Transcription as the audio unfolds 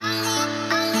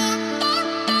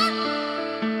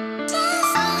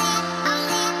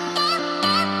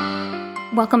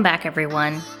Welcome back,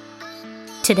 everyone.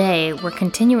 Today, we're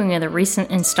continuing with a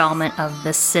recent installment of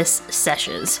the Sis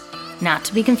Seshes. Not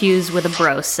to be confused with a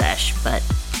bro sesh, but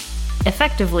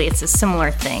effectively it's a similar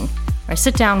thing. Where I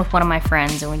sit down with one of my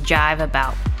friends and we jive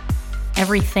about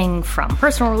everything from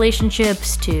personal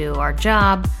relationships to our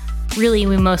job. Really,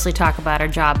 we mostly talk about our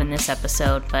job in this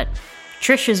episode, but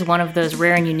Trish is one of those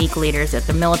rare and unique leaders that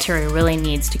the military really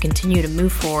needs to continue to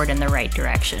move forward in the right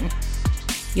direction.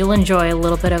 You'll enjoy a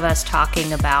little bit of us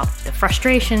talking about the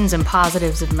frustrations and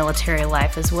positives of military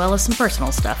life, as well as some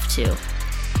personal stuff, too.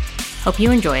 Hope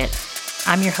you enjoy it.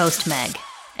 I'm your host, Meg,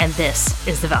 and this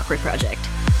is The Valkyrie Project.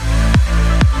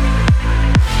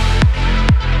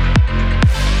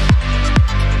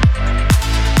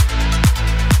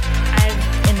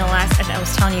 I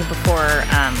was telling you before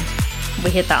we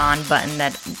hit the on button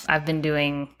that I've been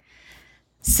doing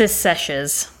sis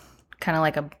seshes, kind of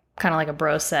like a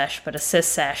bro sesh, but a sis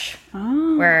sesh,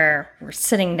 where we're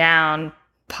sitting down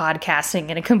podcasting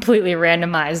in a completely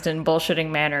randomized and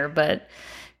bullshitting manner, but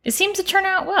it seems to turn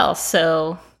out well.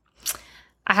 So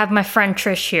I have my friend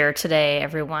Trish here today,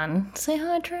 everyone. Say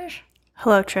hi, Trish.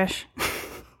 Hello, Trish.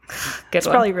 It's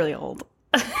probably really old.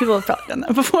 People have probably done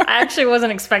that before. I actually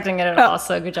wasn't expecting it at all,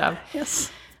 so good job.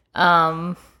 Yes.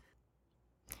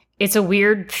 It's a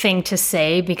weird thing to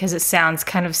say because it sounds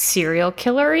kind of serial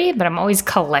killer-y, but I'm always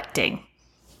collecting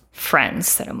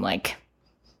friends that I'm like,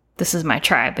 this is my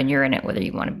tribe and you're in it whether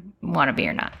you want to be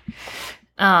or not.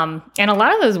 And a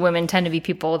lot of those women tend to be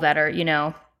people that are,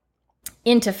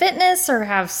 into fitness or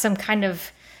have some kind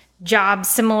of job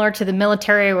similar to the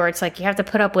military where it's like you have to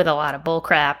put up with a lot of bull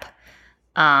crap.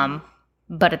 But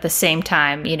at the same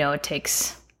time, it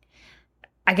takes,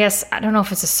 I guess, I don't know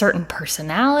if it's a certain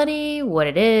personality, what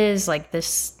it is, like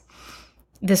this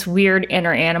weird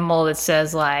inner animal that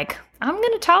says like, I'm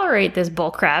going to tolerate this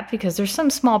bull crap because there's some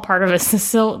small part of us that's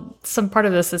still, some part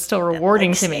of this that's still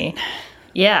rewarding to me.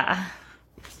 Yeah.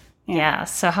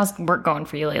 So how's work going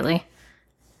for you lately?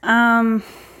 I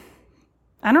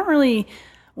don't really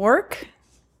work.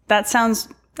 That sounds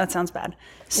bad.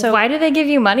 So why do they give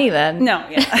you money then? No,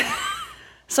 yeah.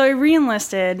 So I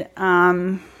re-enlisted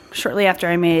shortly after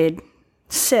I made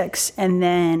 6, and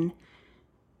then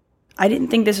I didn't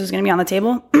think this was going to be on the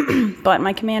table, but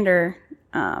my commander,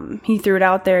 he threw it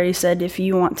out there. He said, if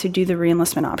you want to do the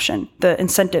re-enlistment option, the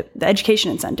incentive, the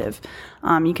education incentive,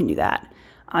 you can do that.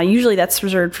 Usually that's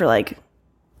reserved for like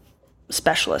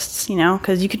specialists,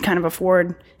 because you could kind of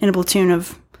afford in a platoon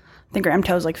of, I think our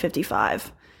MTO is like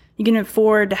 55. You can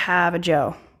afford to have a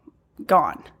Joe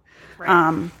gone.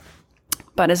 Right.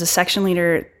 But as a section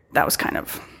leader, that was kind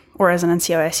of, or as an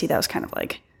NCOIC, that was kind of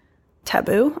like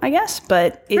taboo, I guess.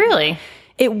 But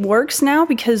it works now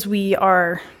because we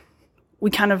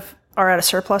kind of are at a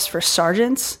surplus for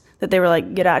sergeants that they were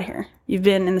like, get out of here. You've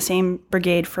been in the same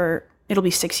brigade for, it'll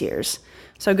be 6 years.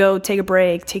 So go take a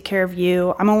break, take care of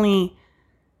you.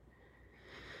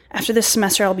 After this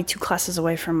semester, I'll be 2 classes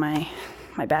away from my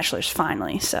bachelor's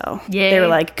finally. So They were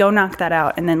like, go knock that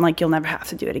out. And then like, you'll never have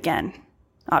to do it again,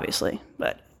 obviously.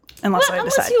 But unless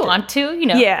you want to,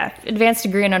 yeah, advanced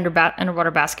degree in underwater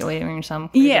basket weaving or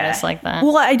something. Yeah. Like that.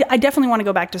 Well, I definitely want to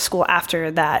go back to school after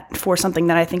that for something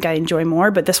that I think I enjoy more.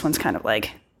 But this one's kind of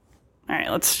like, all right,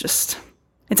 it's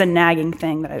a nagging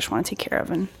thing that I just want to take care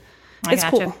of. And it's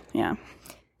cool. Yeah.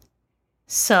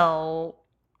 So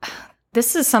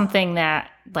this is something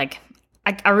that like,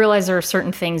 I realize there are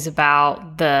certain things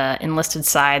about the enlisted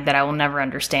side that I will never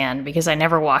understand because I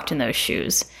never walked in those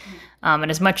shoes.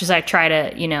 And as much as I try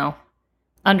to,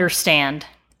 understand,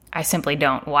 I simply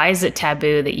don't. Why is it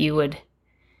taboo that you would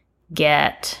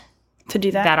get to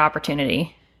do that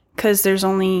opportunity? Because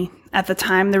at the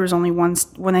time, there was only one.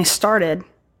 When I started,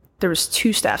 there was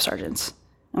 2 staff sergeants.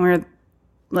 And we were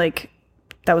like,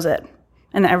 that was it.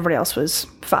 And then everybody else was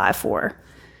 5, 4.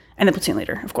 And the platoon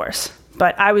leader, of course.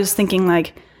 But I was thinking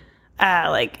like,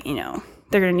 they're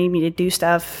going to need me to do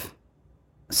stuff.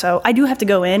 So I do have to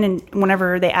go in, and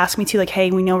whenever they ask me to, like,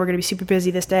 hey, we know we're going to be super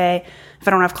busy this day. If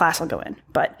I don't have class, I'll go in.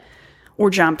 Or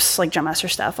jumps, like jump master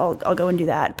stuff, I'll go and do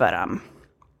that. But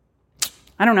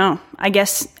I don't know. I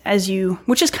guess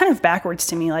which is kind of backwards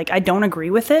to me. Like, I don't agree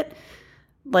with it.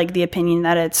 Like the opinion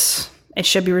that it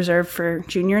should be reserved for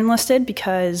junior enlisted,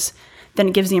 because then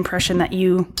it gives the impression that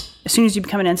as soon as you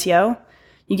become an NCO,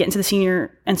 you get into the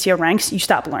senior NCO ranks, you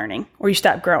stop learning or you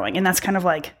stop growing. And that's kind of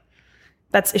like,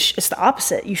 it's the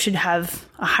opposite. You should have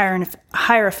a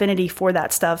higher affinity for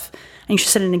that stuff. And you should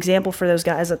set an example for those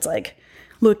guys that's like,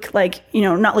 look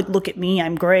at me,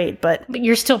 I'm great, but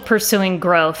you're still pursuing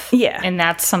growth. Yeah. And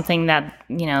that's something that,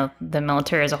 the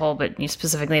military as a whole, but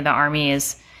specifically the Army,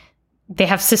 is they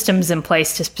have systems in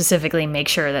place to specifically make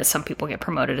sure that some people get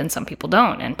promoted and some people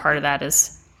don't. And part of that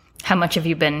is how much have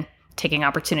you been taking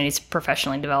opportunities to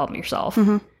professionally develop yourself?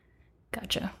 Mm-hmm.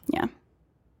 Gotcha. Yeah.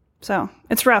 So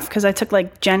it's rough because I took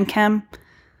like Gen Chem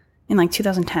in like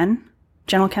 2010,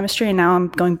 general chemistry, and now I'm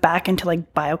going back into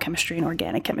like biochemistry and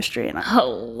organic chemistry, and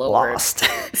I'm lost.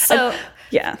 So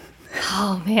yeah.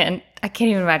 Oh man, I can't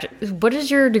even imagine. What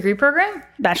is your degree program?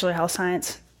 Bachelor of Health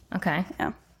Science. Okay.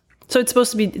 Yeah. So it's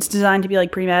supposed to be, it's designed to be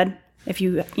like pre-med. If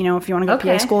you want to go to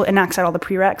PA school, it knocks out all the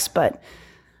prereqs, but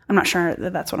I'm not sure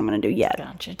that that's what I'm going to do yet.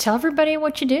 Gotcha. Tell everybody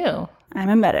what you do. I'm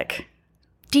a medic.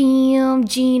 Damn,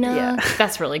 Gina. Yeah.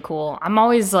 That's really cool. I'm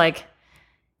always like,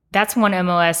 that's one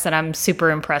MOS that I'm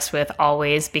super impressed with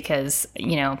always because,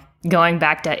 going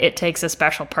back to it takes a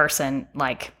special person,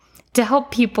 like, to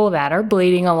help people that are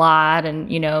bleeding a lot and,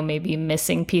 maybe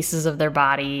missing pieces of their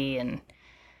body and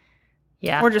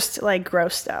yeah. Or just like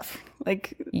gross stuff.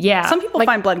 Like, yeah. Some people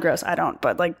find blood gross. I don't,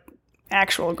 but like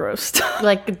actual gross stuff.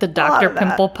 Like the Dr.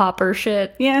 Pimple Popper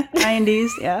shit. Yeah.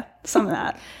 INDs. Yeah. Some of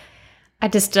that. I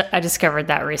discovered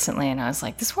that recently and I was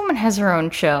like, this woman has her own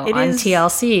show on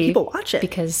TLC. People watch it.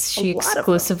 Because she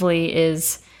exclusively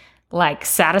is like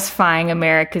satisfying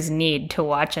America's need to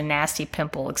watch a nasty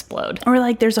pimple explode. Or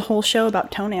like there's a whole show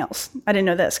about toenails. I didn't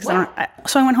know this because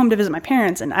so I went home to visit my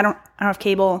parents and I don't have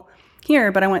cable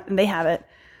here, but I went and they have it.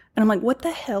 And I'm like, what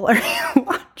the hell are you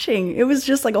watching? It was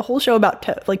just like a whole show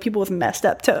about like people with messed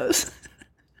up toes.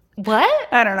 What?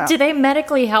 I don't know. Do they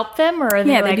medically help them, or are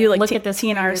they they do like look at this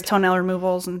TNR's toenail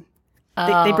removals, and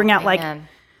they bring out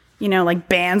like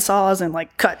band saws and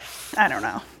like cut. I don't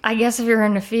know. I guess if you're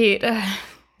into feet,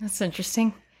 that's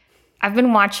interesting. I've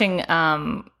been watching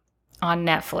on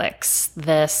Netflix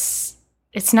this.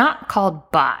 It's not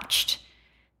called Botched,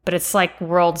 but it's like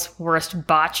world's worst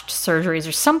botched surgeries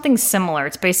or something similar.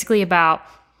 It's basically about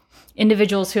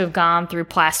individuals who have gone through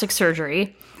plastic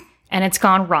surgery and it's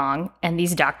gone wrong and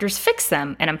these doctors fix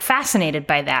them. And I'm fascinated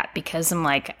by that because I'm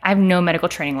like, I have no medical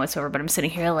training whatsoever, but I'm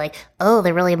sitting here like, oh,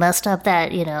 they really messed up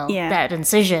that, that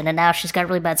incision and now she's got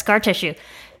really bad scar tissue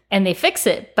and they fix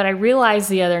it. But I realized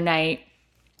the other night,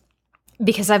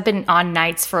 because I've been on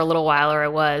nights for a little while, or I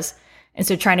was, and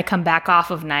so trying to come back off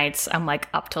of nights, I'm like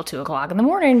up till 2:00 in the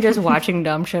morning just watching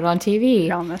dumb shit on TV.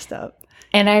 You're all messed up.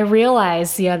 And I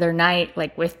realized the other night,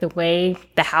 like with the way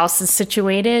the house is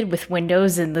situated with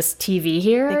windows and this TV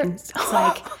here, it's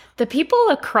like the people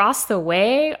across the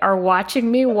way are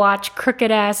watching me watch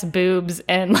crooked ass boobs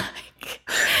and like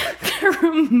the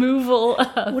removal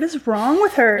of what is wrong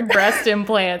with her? Breast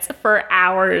implants for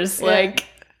hours. Yeah. Like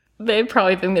they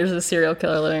probably think there's a serial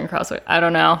killer living across the way. I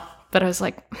don't know. But I was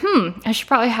like, I should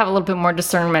probably have a little bit more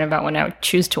discernment about when I would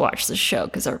choose to watch this show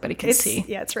because everybody can see.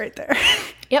 Yeah, it's right there.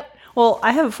 Yep. Well,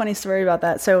 I have a funny story about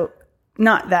that. So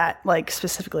not that, like,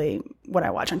 specifically what I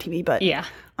watch on TV, but yeah.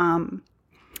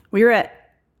 We were at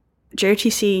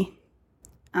JOTC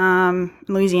in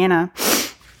Louisiana,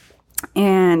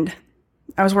 and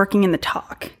I was working in the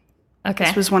talk. Okay.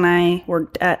 This was when I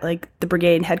worked at, like, the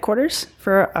brigade headquarters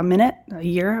for a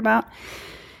year about.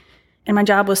 And my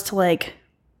job was to, like,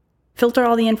 filter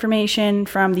all the information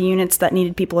from the units that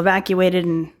needed people evacuated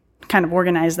and kind of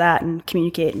organize that and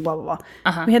communicate and blah, blah, blah.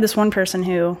 Uh-huh. We had this one person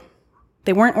who,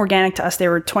 they weren't organic to us. They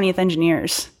were 20th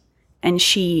engineers. And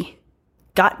she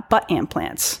got butt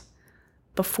implants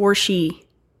before she,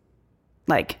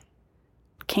 like,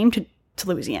 came to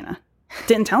Louisiana.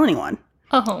 Didn't tell anyone.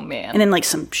 Oh, man. And then, like,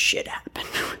 some shit happened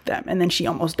with them. And then she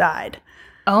almost died.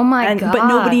 Oh, my God. But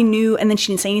nobody knew. And then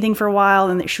she didn't say anything for a while.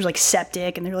 And she was, like,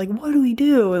 septic. And they were like, what do we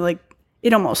do? And, like,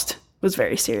 it almost was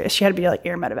very serious. She had to be, like,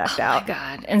 air medevaced out. Oh, my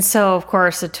God. And so, of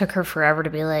course, it took her forever to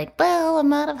be like, well, I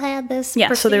might have had this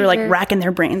procedure. So they were, like, racking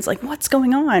their brains, like, what's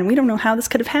going on? We don't know how this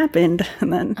could have happened.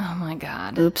 And then, oh, my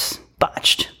God. Oops,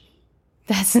 botched.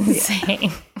 That's insane.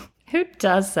 Yeah. Who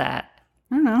does that?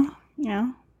 I don't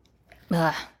know.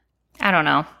 Ugh. I don't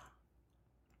know.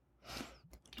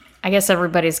 I guess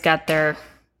everybody's got their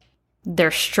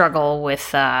struggle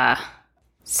with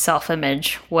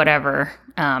self-image, whatever.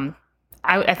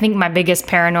 I think my biggest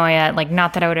paranoia, like,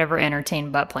 not that I would ever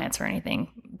entertain butt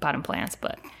implants,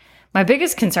 but my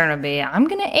biggest concern would be I'm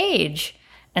going to age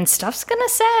and stuff's going to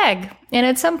sag. And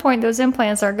at some point, those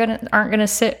implants aren't going to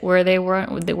sit where they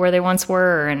once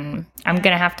were. And I'm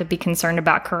going to have to be concerned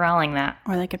about corralling that.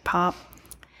 Or they could pop.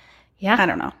 Yeah. I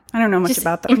don't know. I don't know much just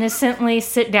about them. Innocently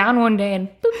sit down one day and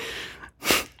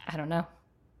boop. I don't know.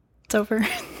 It's over.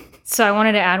 So I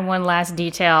wanted to add one last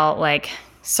detail. Like,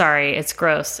 sorry, it's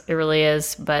gross. It really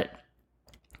is. But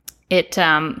it,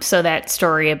 so that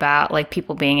story about like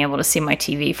people being able to see my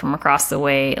TV from across the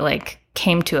way, like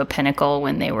came to a pinnacle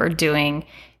when they were doing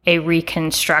a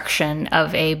reconstruction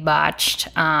of a botched,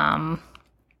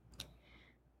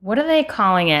 what are they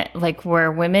calling it? Like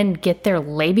where women get their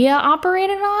labia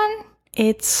operated on?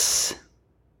 It's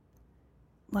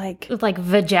like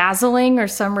vajazzling or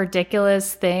some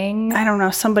ridiculous thing. I don't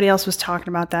know. Somebody else was talking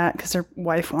about that because their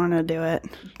wife wanted to do it.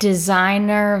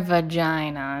 Designer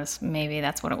vaginas. Maybe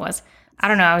that's what it was. I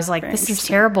don't know. I was like, this is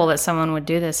terrible that someone would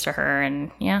do this to her.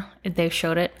 And yeah, they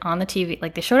showed it on the TV.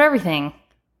 Like they showed everything.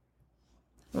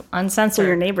 Uncensored. So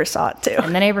your neighbor saw it too.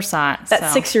 And the neighbor saw it. That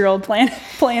 6-year-old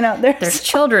playing out there. There's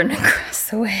children across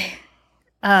the way.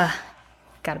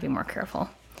 Gotta be more careful.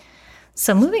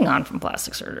 So moving on from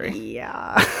plastic surgery.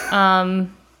 Yeah.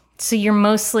 So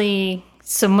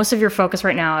most of your focus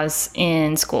right now is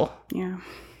in school. Yeah.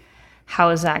 How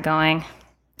is that going?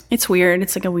 It's weird.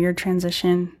 It's like a weird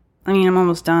transition. I mean, I'm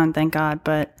almost done, thank God.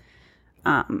 But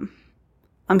I'm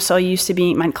so used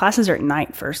to my classes are at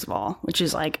night, first of all, which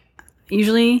is like,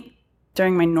 usually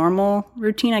during my normal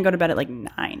routine, I go to bed at like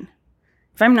 9.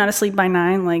 If I'm not asleep by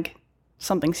 9, like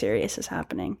something serious is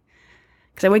happening.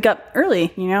 Because I wake up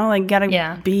early, like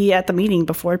gotta be at the meeting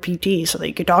before PT so that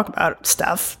you could talk about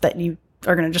stuff that you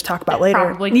are going to just talk about later.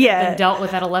 Probably been dealt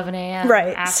with at 11 a.m.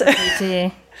 Right. After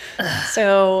PT.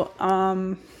 So,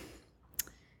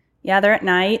 they're at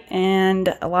night,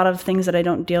 and a lot of things that I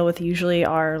don't deal with usually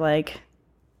are like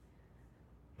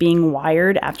being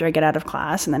wired after I get out of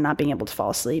class and then not being able to fall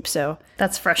asleep. So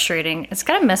that's frustrating. It's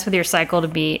got to mess with your cycle to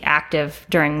be active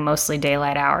during mostly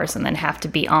daylight hours and then have to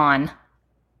be on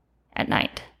at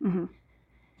night. Mm-hmm.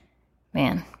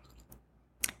 Man.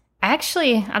 I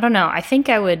don't know. I think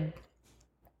I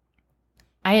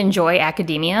enjoy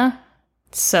academia.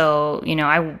 So,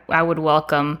 I would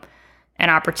welcome an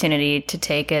opportunity to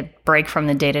take a break from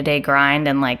the day-to-day grind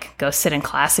and like go sit in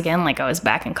class again like I was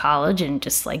back in college and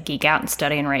just like geek out and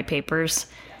study and write papers.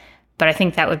 But I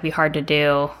think that would be hard to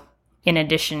do in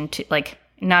addition to like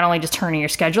not only just turning your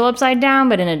schedule upside down,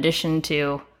 but in addition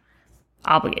to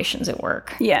obligations at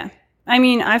work. Yeah. I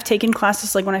mean, I've taken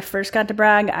classes like when I first got to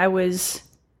Bragg, I wasn't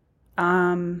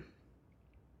in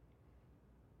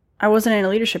a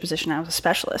leadership position. I was a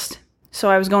specialist. So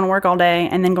I was going to work all day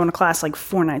and then going to class like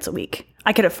 4 nights a week.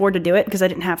 I could afford to do it because I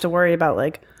didn't have to worry about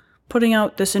like putting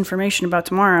out this information about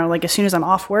tomorrow. Like as soon as I'm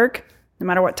off work, no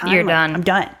matter what time, you're done. I'm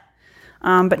done.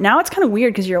 But now it's kind of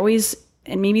weird because you're always,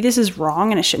 and maybe this is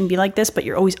wrong and it shouldn't be like this, but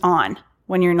you're always on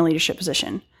when you're in a leadership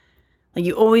position. Like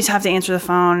you always have to answer the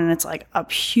phone, and it's like a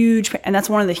huge, and that's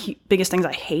one of the biggest things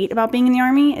I hate about being in the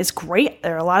Army. It's great.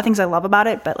 There are a lot of things I love about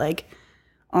it, but like,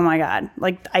 oh my God,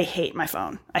 like I hate my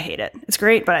phone. I hate it. It's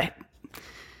great, but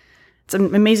it's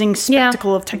an amazing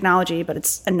spectacle of technology, but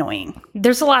it's annoying.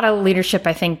 There's a lot of leadership,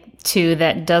 I think, too,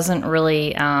 that doesn't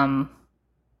really,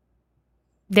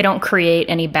 they don't create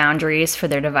any boundaries for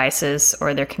their devices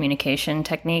or their communication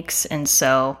techniques. And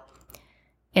so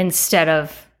instead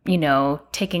of,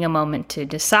 taking a moment to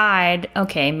decide,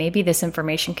 okay, maybe this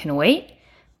information can wait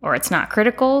or it's not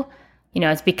critical,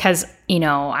 it's because,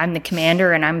 I'm the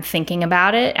commander and I'm thinking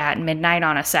about it at midnight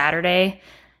on a Saturday.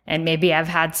 And maybe I've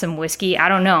had some whiskey. I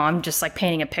don't know. I'm just like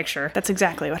painting a picture. That's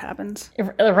exactly what happens.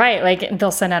 Right. Like they'll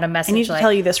send out a message. I need to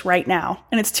tell you this right now.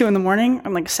 And it's 2 a.m.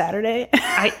 on like Saturday.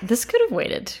 This could have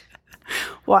waited.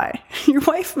 Why? Your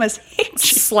wife must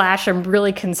hate you. / I'm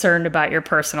really concerned about your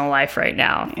personal life right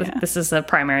now. Yeah. This is the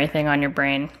primary thing on your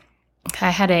brain. I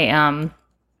had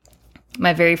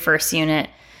my very first unit,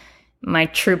 my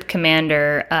troop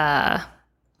commander,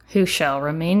 who shall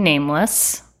remain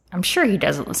nameless. I'm sure he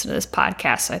doesn't listen to this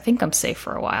podcast, so I think I'm safe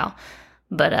for a while.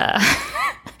 But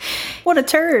what a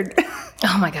turd.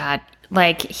 Oh my God.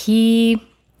 Like he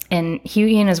and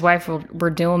his wife were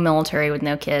dual military with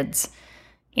no kids.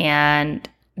 And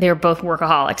they were both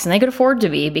workaholics, and they could afford to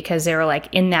be because they were like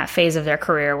in that phase of their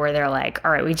career where they're like,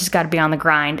 all right, we just got to be on the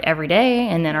grind every day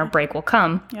and then our break will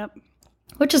come. Yep.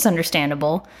 Which is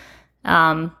understandable.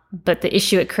 But the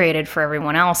issue it created for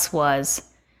everyone else was,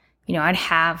 I'd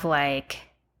have like,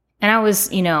 and I was,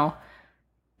 in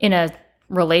a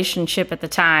relationship at the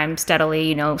time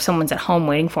steadily, someone's at home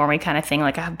waiting for me kind of thing.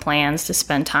 Like I have plans to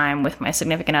spend time with my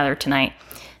significant other tonight.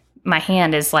 My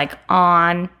hand is like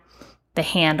on the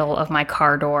handle of my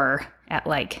car door at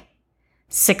like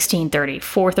 16:30,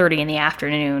 4:30 in the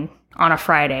afternoon on a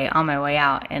Friday on my way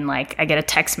out. And like, I get a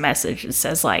text message that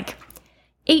says like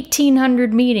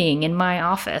 1800 meeting in my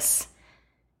office.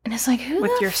 And it's like, who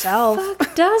with the yourself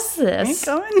fuck does this?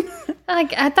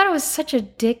 Like, I thought it was such a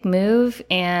dick move.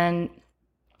 And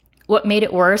what made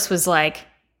it worse was like,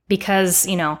 because,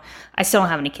 I still don't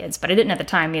have any kids, but I didn't at the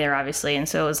time either, obviously. And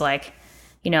so it was like,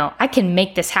 I can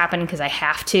make this happen because I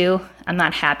have to. I'm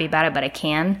not happy about it, but I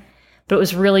can. But it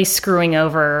was really screwing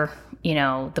over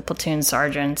the platoon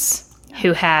sergeants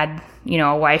who had,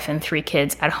 a wife and 3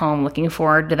 kids at home, looking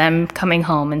forward to them coming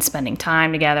home and spending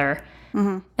time together.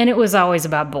 Mm-hmm. And it was always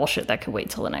about bullshit that could wait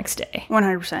till the next day.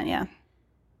 100%, yeah.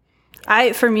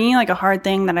 For me, like a hard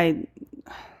thing that I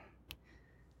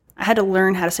had to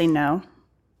learn how to say no.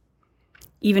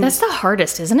 That's the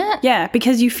hardest, isn't it? Yeah,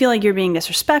 because you feel like you're being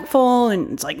disrespectful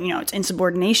and it's like, it's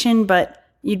insubordination, but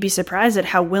you'd be surprised at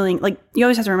how willing, like, you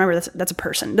always have to remember that's a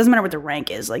person. It doesn't matter what the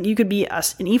rank is. Like, you could be an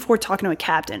E4 talking to a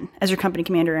captain as your company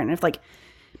commander, and if, like,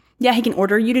 yeah, he can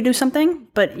order you to do something,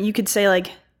 but you could say,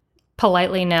 like,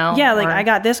 politely no. Yeah, like, I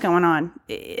got this going on.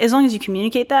 As long as you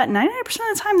communicate that, 99% of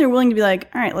the time they're willing to be like,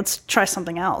 all right, let's try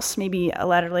something else. Maybe a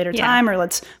later time, or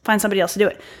let's find somebody else to do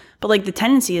it. But, like, the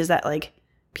tendency is that, like,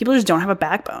 people just don't have a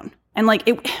backbone. And, like,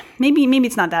 maybe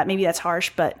it's not that. Maybe that's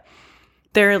harsh, but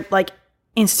they're, like,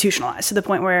 institutionalized to the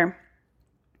point where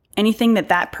anything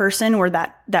that person or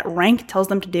that rank tells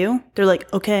them to do, they're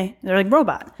like, okay. They're like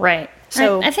robot. Right.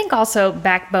 So I think also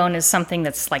backbone is something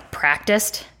that's, like,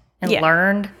 practiced and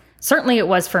learned. Certainly it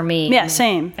was for me. Yeah,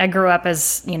 same. I grew up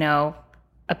as,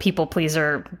 a people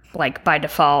pleaser, like, by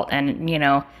default. And,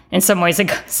 in some ways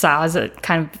it saw as a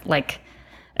kind of, like,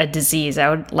 a disease. I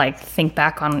would, like, think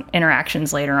back on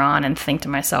interactions later on and think to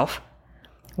myself,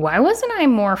 why wasn't I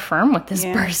more firm with this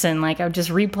person? Like, I would just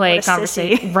replay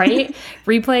conversations, right?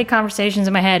 Replay conversations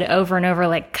in my head over and over,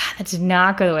 like, God, that did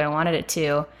not go the way I wanted it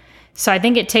to. So I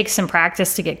think it takes some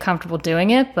practice to get comfortable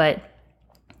doing it, but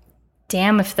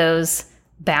damn if those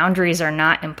boundaries are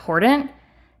not important,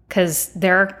 because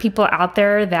there are people out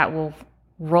there that will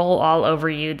roll all over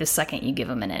you the second you give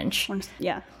them an inch.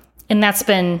 Yeah. And that's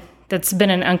been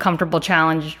an uncomfortable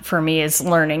challenge for me, is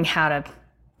learning how to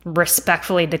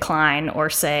respectfully decline or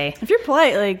say, if you're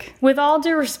polite, like, with all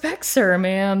due respect, sir,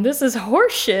 ma'am, this is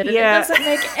horseshit and it doesn't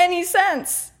make any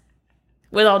sense.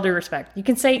 With all due respect, you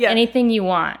can say anything you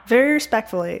want very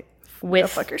respectfully. Go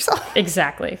fuck yourself.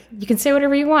 Exactly. You can say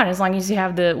whatever you want as long as you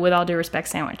have the with all due respect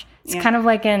sandwich. It's kind of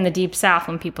like in the Deep South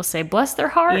when people say bless their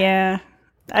heart. Yeah,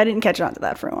 I didn't catch on to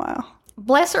that for a while.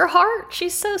 Bless her heart,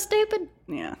 she's so stupid.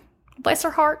 Yeah, bless her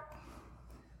heart.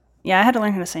 Yeah, I had to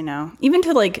learn how to say no, even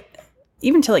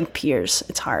to peers.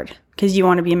 It's hard because you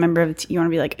want to be a member of you want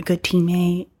to be like a good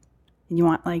teammate, and you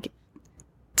want, like,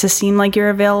 to seem like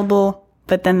you're available,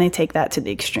 but then they take that to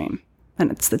the extreme, and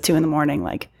it's the 2 a.m,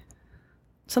 like,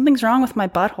 something's wrong with my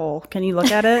butthole. Can you look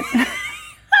at it?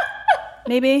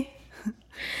 Maybe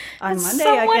on Monday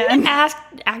someone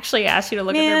actually asked you to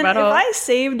look at their butthole. If I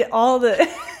saved all the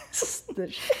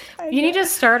you need to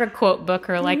start a quote book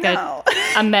or like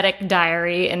a medic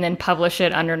diary and then publish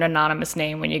it under an anonymous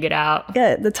name when you get out.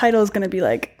 Yeah, the title is going to be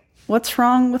like, "What's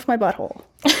wrong with my butthole?"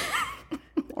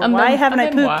 Or why haven't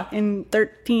I pooped in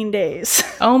 13 days?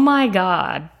 Oh my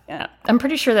God. Yeah. I'm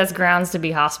pretty sure that's grounds to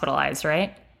be hospitalized,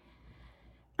 right?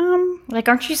 Like,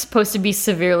 aren't you supposed to be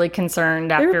severely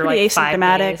concerned after like 5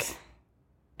 days?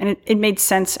 And it made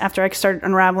sense after I started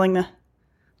unraveling the,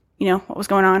 what was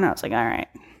going on. I was like, all right.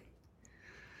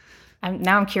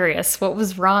 Now I'm curious. What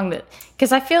was wrong?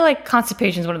 Because I feel like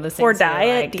constipation is one of the things. Or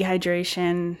diet,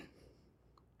 dehydration,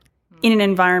 in an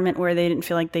environment where they didn't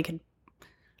feel like they could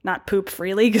not poop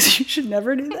freely, because you should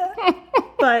never do that.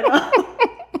 But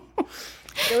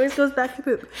it always goes back to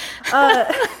poop.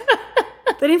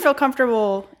 They didn't feel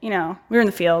comfortable. We were in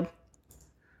the field,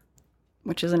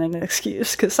 which isn't an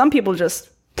excuse, because some people just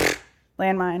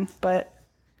landmine. But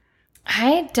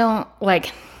I don't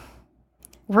like.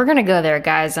 We're going to go there,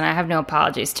 guys, and I have no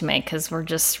apologies to make, because we're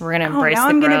going to embrace the gross.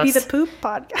 I'm going to be the poop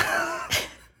podcast.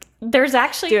 There's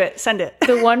actually... Do it. Send it.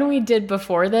 The one we did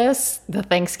before this, the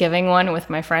Thanksgiving one with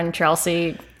my friend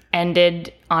Chelsea,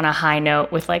 ended on a high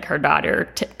note with, like, her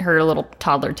daughter, her little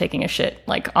toddler taking a shit,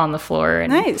 like, on the floor.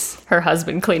 And nice. Her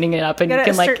husband cleaning it up. And you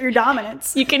can, assert your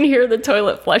dominance. You can hear the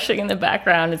toilet flushing in the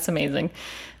background. It's amazing.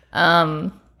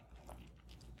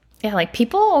 Yeah, like,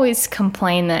 people always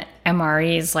complain that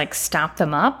MREs, like, stop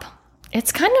them up.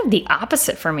 It's kind of the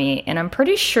opposite for me. And I'm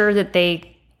pretty sure that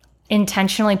they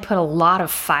intentionally put a lot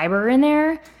of fiber in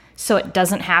there so it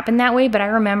doesn't happen that way. But I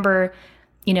remember,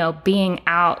 being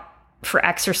out for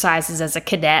exercises as a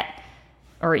cadet,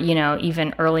 or,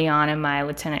 even early on in my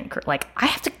lieutenant, like, I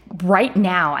have to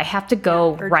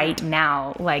go right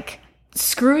now. Like,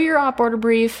 screw your op order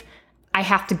brief. I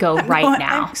have to go right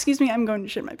now. Excuse me, I'm going to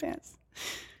shit my pants.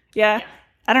 Yeah,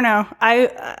 I don't know.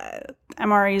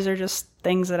 MREs are just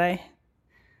things that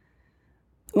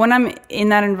when I'm in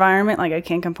that environment, like, I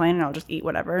can't complain and I'll just eat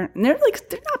whatever. And they're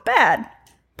not bad,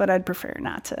 but I'd prefer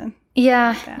not to.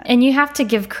 Yeah, and you have to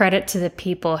give credit to the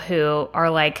people who are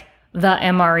like, the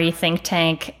MRE think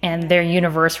tank, and their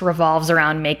universe revolves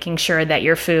around making sure that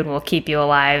your food will keep you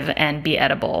alive and be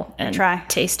edible and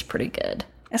taste pretty good.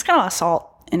 It's got a lot of salt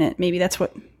in it. Maybe that's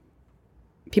what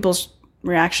people's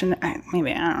reaction.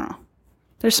 Maybe, I don't know.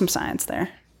 There's some science there.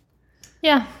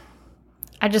 Yeah.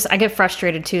 I get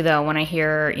frustrated too, though, when I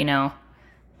hear,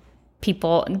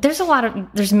 people,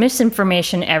 there's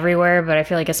misinformation everywhere, but I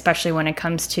feel like especially when it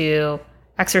comes to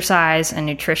exercise and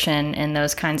nutrition and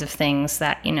those kinds of things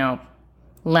that,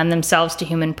 lend themselves to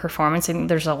human performance, I think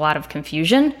there's a lot of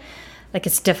confusion. Like,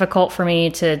 it's difficult for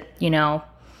me to,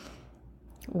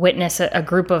 witness a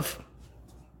group of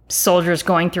soldiers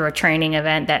going through a training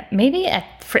event that maybe at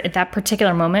that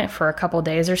particular moment for a couple of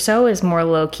days or so is more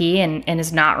low key and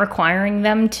is not requiring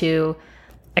them to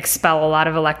expel a lot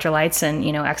of electrolytes and,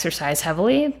 exercise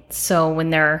heavily. So when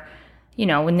their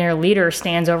leader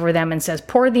stands over them and says,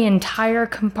 pour the entire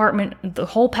compartment, the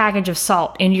whole package of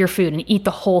salt into your food and eat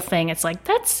the whole thing, it's like,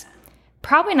 that's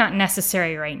probably not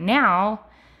necessary right now.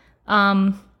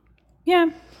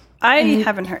 Yeah. I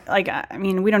haven't heard,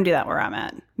 we don't do that where I'm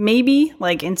at. Maybe,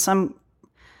 in some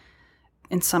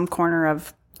corner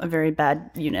of a very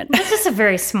bad unit. This is a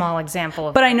very small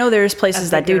example. But I know there's places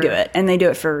that do it, and they do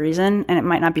it for a reason, and it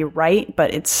might not be right,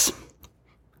 but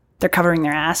they're covering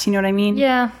their ass, you know what I mean?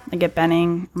 Yeah. Like at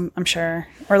Benning, I'm sure.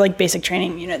 Or basic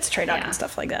training units, trade out and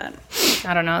stuff like that.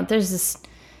 I don't know. There's this,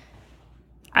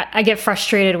 I get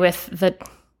frustrated with the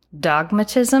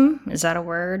dogmatism. Is that a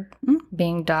word? Mm-hmm.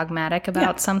 Being dogmatic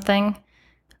about something.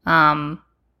 For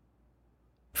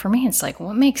me, it's like,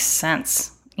 what makes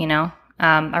sense?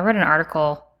 I read an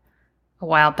article a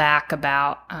while back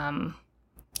about,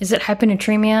 is it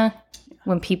hyponatremia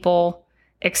when people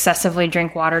excessively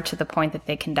drink water to the point that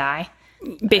they can die?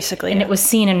 Basically. And it was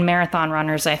seen in marathon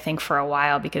runners, I think, for a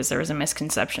while because there was a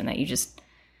misconception that you just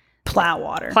plow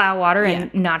water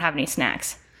and not have any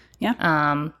snacks.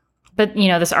 Yeah. But,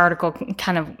 this article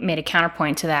kind of made a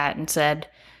counterpoint to that and said,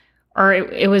 or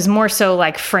it was more so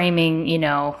like framing,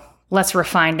 let's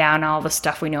refine down all the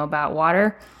stuff we know about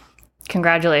water.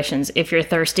 Congratulations. If you're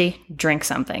thirsty, drink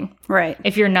something. Right.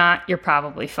 If you're not, you're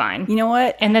probably fine. You know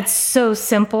what? And that's so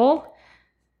simple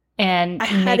and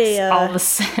makes all the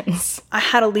sense. I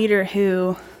had a leader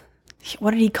who,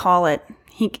 what did he call it?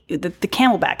 The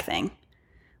camelback thing.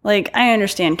 I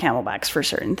understand camelbacks for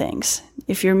certain things.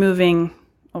 If you're moving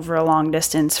over a long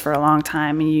distance for a long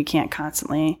time and you can't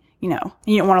constantly, you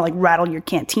don't want to rattle your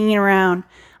canteen around.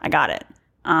 I got it.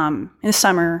 In the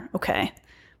summer, okay.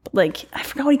 But I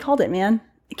forgot what he called it, man.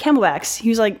 Camelbacks. He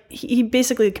was he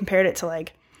basically compared it to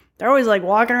they're always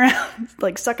walking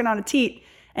around, sucking on a teat.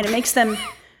 And it makes them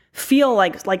feel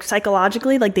like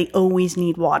psychologically, they always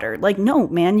need water. No,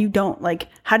 man, you don't.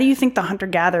 How do you think the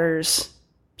hunter-gatherers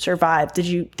survived? Do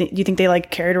you think they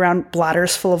carried around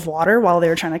bladders full of water while they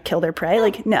were trying to kill their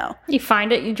prey? No. You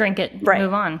find it, you drink it,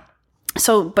 move on.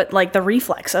 So, but the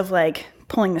reflex of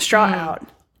pulling the straw out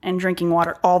and drinking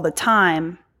water all the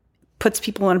time puts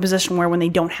people in a position where when they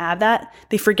don't have that,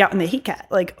 they freak out and they heat cat.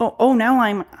 Now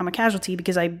I'm a casualty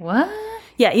because What?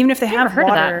 Yeah, even if they have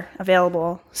water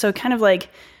available. So it kind of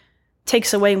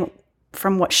takes away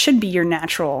from what should be your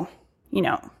natural,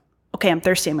 okay, I'm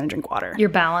thirsty, I'm going to drink water. Your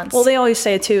balance. Well, they always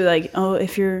say it too,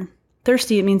 if you're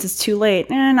thirsty, it means it's too late.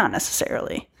 Not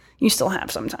necessarily. You still have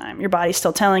some time. Your body's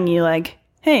still telling you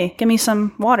hey, give me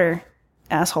some water,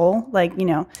 asshole.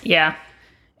 Yeah.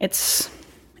 It's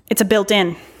a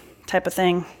built-in type of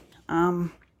thing.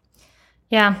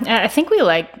 Yeah, I think we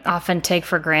often take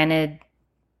for granted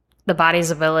the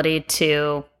body's ability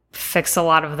to fix a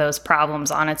lot of those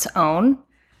problems on its own.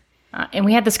 And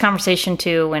we had this conversation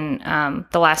too when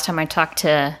the last time I talked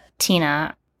to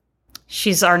Tina.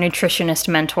 She's our nutritionist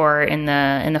mentor in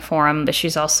the forum, but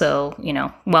she's also,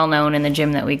 well known in the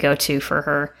gym that we go to for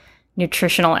her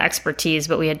nutritional expertise.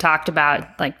 But we had talked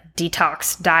about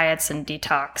detox diets and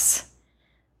detox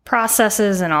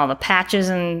processes and all the patches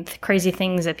and crazy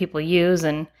things that people use.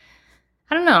 And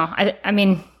I don't know. I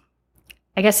mean,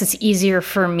 I guess it's easier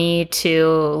for me to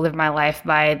live my life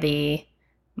by the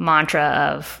mantra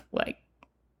of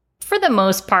for the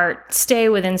most part, stay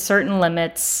within certain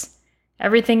limits,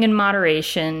 everything in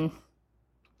moderation,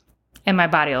 and my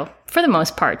body will, for the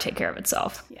most part, take care of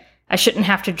itself. Yeah. I shouldn't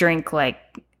have to drink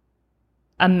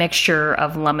a mixture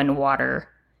of lemon water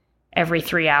every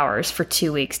 3 hours for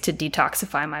 2 weeks to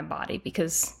detoxify my body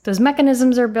because those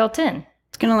mechanisms are built in.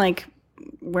 It's going to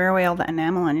wear away all the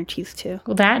enamel on your teeth too.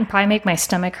 Well, that and probably make my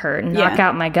stomach hurt and knock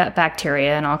out my gut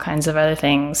bacteria and all kinds of other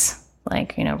things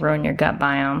ruin your gut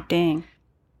biome. Dang.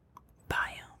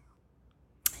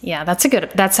 Yeah,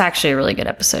 that's actually a really good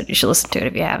episode. You should listen to it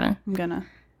if you haven't. I'm gonna.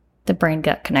 The brain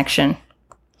gut connection.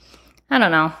 I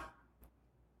don't know.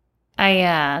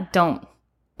 I don't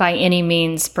by any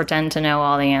means pretend to know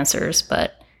all the answers,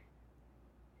 but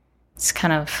it's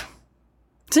kind of...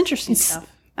 It's interesting stuff.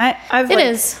 I've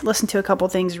listened to a couple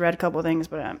things, read a couple things,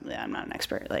 but I'm not an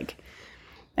expert. Like,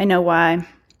 I know why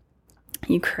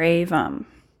you crave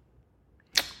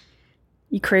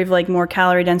like more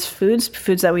calorie dense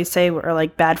foods that we say are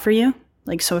like bad for you.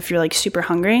 Like, so if you're like super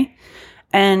hungry,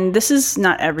 and this is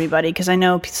not everybody, because I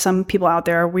know some people out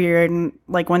there are weird, and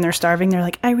like when they're starving, they're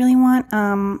like, I really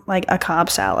want like a Cobb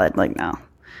salad. Like, no,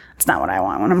 that's not what I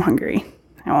want when I'm hungry.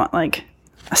 I want like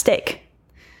a steak.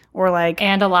 Or like...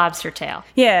 And a lobster tail.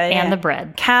 Yeah. And the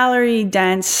bread. Calorie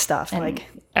dense stuff. And like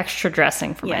extra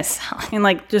dressing for my salad. And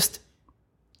like just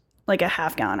like a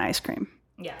half-gallon ice cream.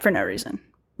 Yeah. For no reason.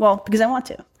 Well, because I want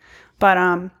to.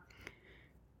 But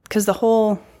because the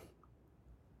whole...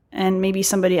 And maybe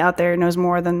somebody out there knows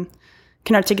more than...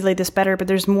 Can articulate this better, but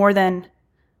there's more than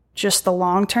just the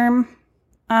long-term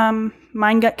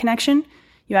mind-gut connection.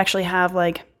 You actually have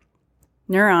like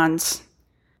neurons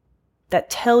that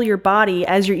tell your body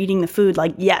as you're eating the food,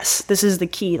 like, yes, this is the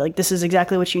key. Like, this is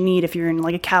exactly what you need if you're in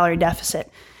like a calorie deficit.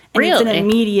 And really?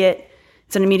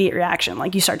 It's an immediate reaction.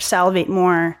 Like, you start to salivate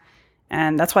more.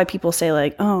 And that's why people say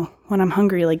like, oh, when I'm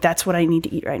hungry, like that's what I need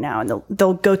to eat right now. And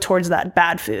they'll go towards that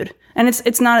bad food. And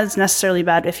it's not as necessarily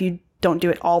bad if you don't do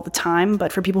it all the time.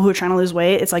 But for people who are trying to lose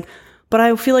weight, it's like, but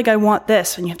I feel like I want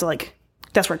this. And you have to like,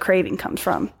 that's where craving comes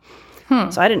from.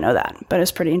 So I didn't know that, but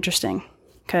it's pretty interesting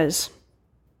because...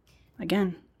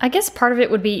 Again, I guess part of it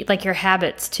would be like your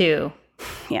habits too.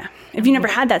 Yeah. If you never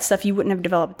had that stuff, you wouldn't have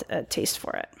developed a taste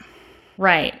for it.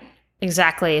 Right.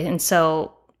 Exactly. And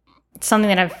so something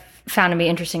that I've found to be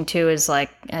interesting too is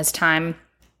like as time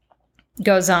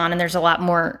goes on and there's a lot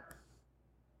more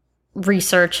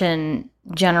research and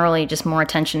generally just more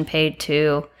attention paid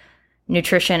to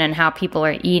nutrition and how people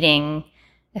are eating,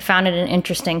 I found it an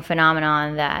interesting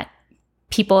phenomenon that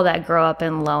people that grow up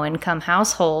in low-income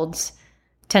households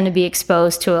tend to be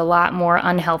exposed to a lot more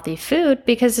unhealthy food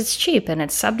because it's cheap and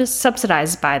it's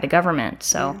subsidized by the government.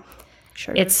 So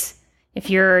sure. It's, if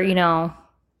you're,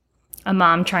 a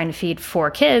mom trying to feed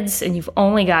 4 kids and you've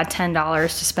only got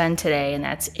 $10 to spend today and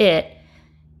that's it,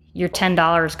 your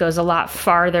 $10 goes a lot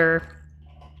farther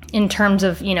in terms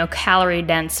of, calorie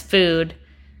dense food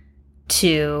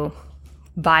to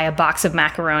buy a box of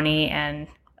macaroni and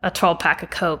a 12-pack of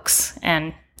Cokes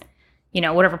and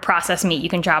whatever processed meat you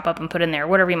can chop up and put in there,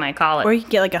 whatever you might call it. Or you can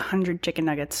get like 100 chicken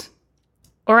nuggets.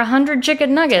 Or 100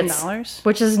 chicken nuggets. $10.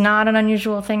 Which is not an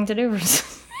unusual thing to do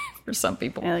for some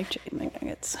people. I like chicken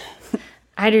McNuggets.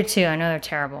 I do too. I know they're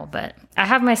terrible, but I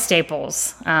have my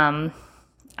staples.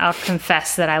 I'll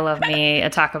confess that I love me a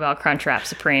Taco Bell Crunchwrap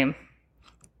Supreme.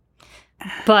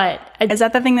 But... Is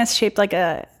that the thing that's shaped like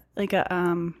a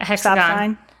hexagon? Stop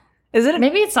sign? Is it?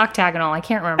 Maybe it's octagonal. I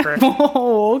can't remember.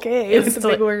 Oh, okay. It's the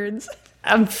big words.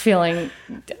 I'm feeling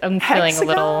a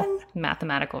little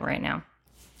mathematical right now.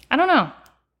 I don't know.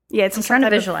 Yeah, I'm trying to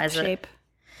visualize shape.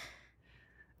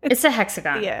 It's a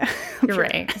hexagon. Yeah. You're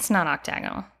right. It's not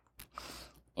octagonal.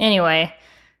 Anyway,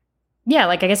 yeah,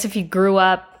 like I guess if you grew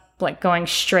up like going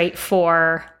straight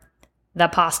for the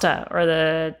pasta or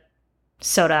the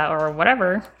soda or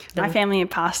whatever. My family ate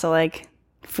pasta like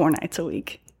 4 nights a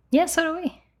week. Yeah, so do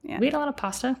we. Yeah. We eat a lot of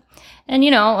pasta. And,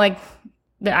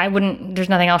 there's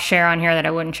nothing I'll share on here that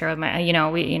I wouldn't share with my,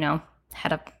 we,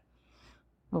 had a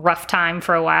rough time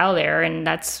for a while there. And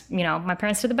that's, my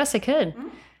parents did the best they could.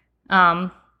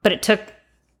 But it took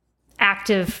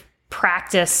active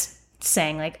practice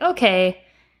saying like, okay,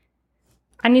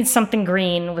 I need something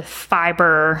green with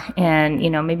fiber and,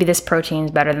 maybe this protein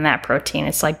is better than that protein.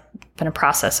 It's like been a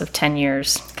process of 10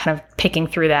 years kind of picking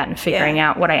through that and figuring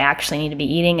out what I actually need to be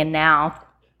eating. And now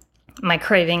my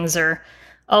cravings are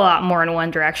a lot more in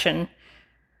one direction.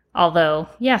 Although,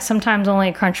 yeah, sometimes only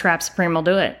a Crunchwrap Supreme will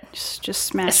do it. Just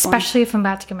smash Especially if I'm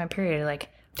about to get my period. Like,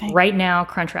 right now,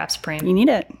 Crunchwrap Supreme. You need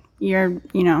it. You're,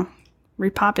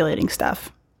 repopulating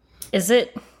stuff. Is that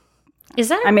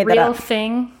a real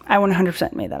thing? I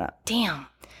 100% made that up. Damn.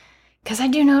 Because I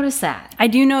do notice that. I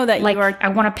do know that I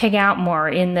want to pig out more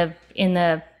in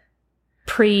the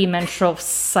pre-menstrual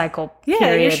cycle period.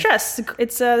 Yeah, you're stressed.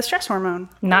 It's a stress hormone.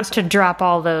 Not to drop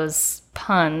all those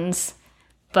puns,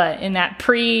 but in that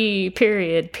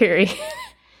period.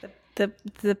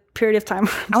 The period of time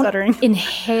I'm stuttering.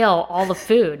 Inhale all the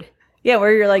food. Yeah,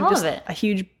 where you're like all just of it. A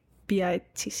huge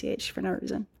bitch for no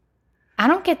reason. I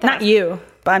don't get that. Not you,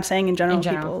 but I'm saying in general.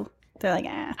 People, they're like,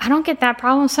 I don't get that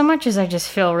problem so much as I just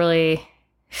feel really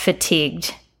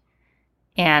fatigued.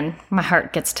 And my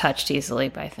heart gets touched easily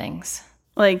by things.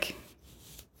 Like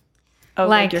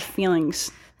your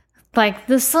feelings. Like,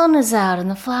 the sun is out and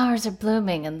the flowers are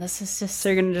blooming, and this is just... So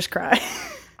you're going to just cry?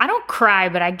 I don't cry,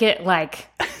 but I get, like,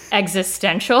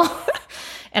 existential,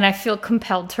 and I feel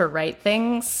compelled to write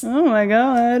things. Oh, my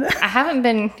God.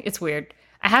 It's weird.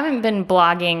 I haven't been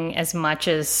blogging as much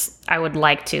as I would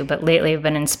like to, but lately I've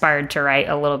been inspired to write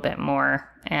a little bit more,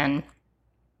 and...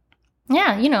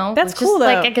 Yeah, that's cool, though.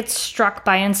 Like, I get struck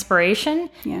by inspiration,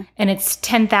 and it's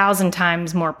 10,000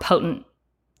 times more potent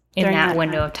in that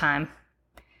window of time.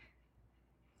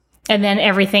 And then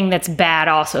everything that's bad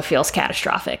also feels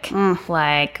catastrophic.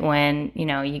 Like when,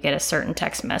 you get a certain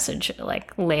text message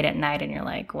like late at night and you're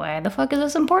like, why the fuck is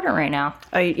this important right now?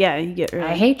 You get really...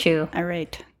 I hate you.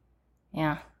 Irate.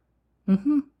 Yeah.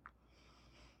 Mm-hmm.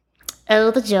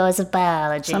 Oh, the joys of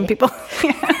biology. Some people...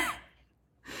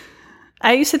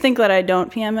 I used to think that I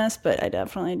don't PMS, but I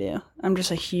definitely do. I'm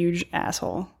just a huge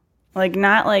asshole. Like,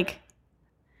 not like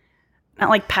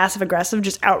passive aggressive,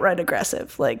 just outright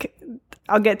aggressive. Like,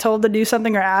 I'll get told to do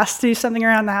something or asked to do something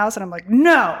around the house, and I'm like,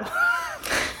 no.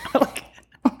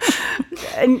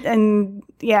 and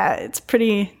yeah, it's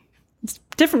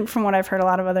different from what I've heard a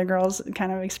lot of other girls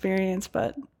kind of experience,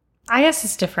 but I guess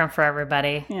it's different for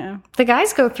everybody. Yeah, the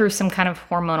guys go through some kind of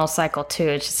hormonal cycle too.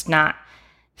 It's just not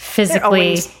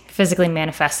physically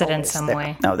manifested in some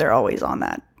way. No, they're always on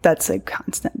that. That's a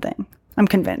constant thing. I'm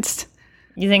convinced.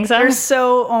 You think so? They're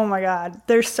so, oh my God.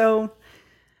 They're so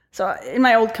in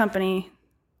my old company,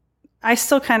 I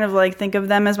still kind of like think of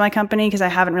them as my company because I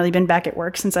haven't really been back at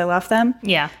work since I left them.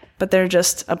 Yeah. But they're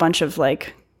just a bunch of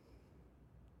like,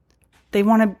 they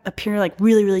want to appear like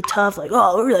really, really tough. Like,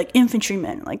 oh, we're like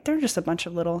infantrymen. Like, they're just a bunch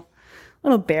of little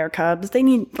bear cubs. They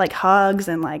need like hugs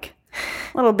and like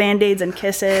little Band-Aids and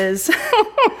kisses.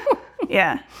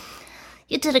 Yeah.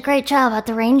 You did a great job at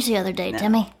the range the other day,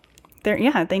 Timmy.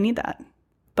 They need that.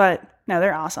 But no,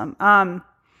 they're awesome. I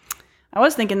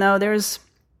was thinking though, I was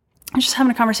just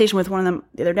having a conversation with one of them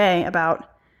the other day about,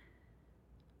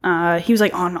 he was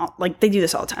like they do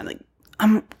this all the time. Like,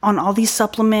 I'm on all these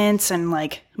supplements and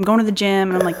like, I'm going to the gym,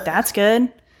 and I'm like, that's good.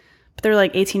 But they're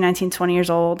like 18, 19, 20 years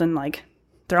old, and like,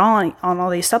 they're all on all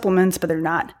these supplements, but they're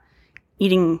not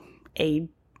eating an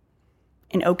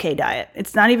okay diet.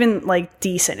 It's not even like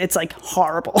decent. It's like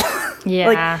horrible. Yeah.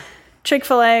 Like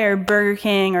Chick-fil-A or Burger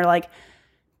King or like,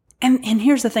 and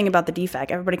here's the thing about the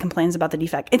DFAC. Everybody complains about the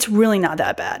DFAC. It's really not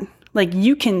that bad. Like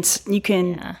you can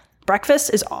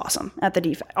breakfast is awesome at the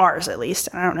DFAC. Ours at least.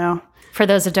 I don't know. For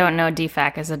those that don't know,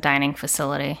 DFAC is a dining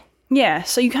facility. Yeah.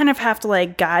 So you kind of have to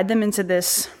like guide them into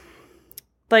this.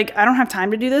 Like, I don't have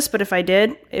time to do this, but if I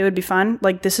did, it would be fun.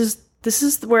 Like this is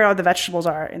where all the vegetables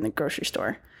are in the grocery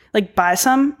store. Like, buy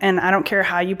some, and I don't care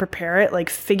how you prepare it, like,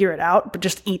 figure it out, but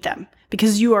just eat them.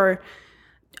 Because you are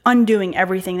undoing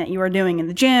everything that you are doing in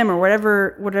the gym or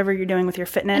whatever you're doing with your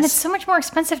fitness. And it's so much more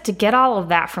expensive to get all of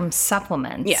that from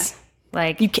supplements. Yeah.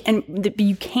 Like, you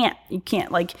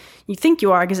can't. Like, you think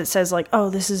you are because it says, like, oh,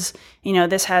 this is,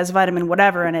 this has vitamin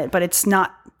whatever in it, but it's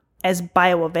not as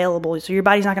bioavailable. So your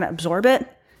body's not going to absorb it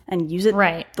and use it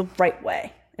the right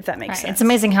way, if that makes sense. It's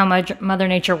amazing how much Mother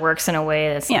Nature works in a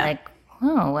way that's like,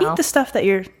 oh, well. Eat the stuff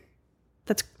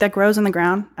that grows in the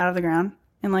ground, out of the ground.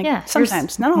 And like,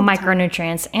 sometimes, not all the time.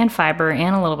 Micronutrients and fiber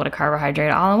and a little bit of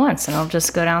carbohydrate all at once. And it'll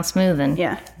just go down smooth and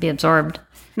be absorbed.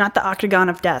 Not the octagon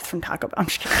of death from Taco Bell. I'm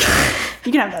just kidding.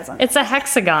 You can have that something. It's a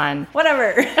hexagon.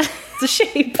 Whatever. It's a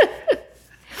shape.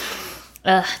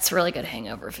 It's really good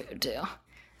hangover food too.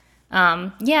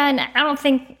 And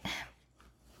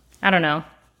I don't know.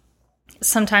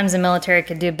 Sometimes the military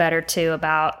could do better too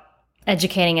about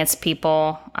educating its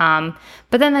people. But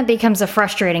then that becomes a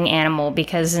frustrating animal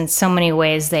because in so many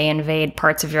ways they invade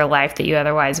parts of your life that you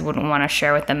otherwise wouldn't want to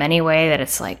share with them anyway, that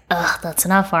it's like, ugh, that's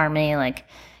enough, Army. Like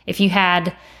if you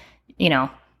had, a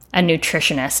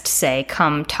nutritionist say,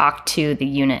 come talk to the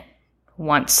unit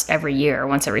once every year,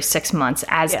 once every 6 months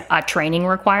as a training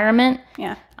requirement.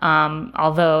 Yeah.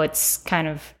 Although it's kind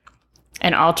of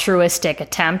an altruistic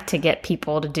attempt to get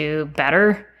people to do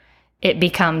better, it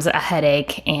becomes a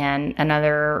headache and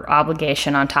another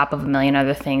obligation on top of a million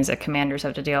other things that commanders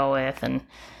have to deal with. And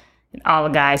all the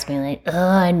guys being like, oh,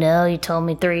 I know, you told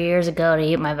me 3 years ago to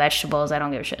eat my vegetables. I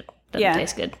don't give a shit. Doesn't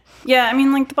taste good. Yeah, I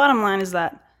mean, like, the bottom line is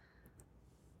that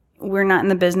we're not in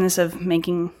the business of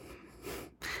making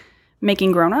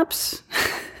grown-ups.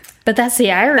 But that's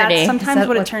the irony. That's sometimes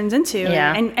what it turns into.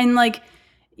 Yeah. And like,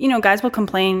 guys will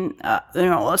complain,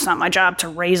 well, it's not my job to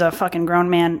raise a fucking grown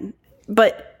man.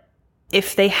 But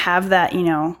if they have that,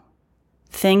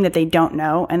 thing that they don't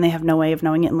know and they have no way of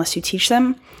knowing it unless you teach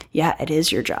them, it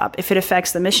is your job. If it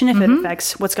affects the mission, if it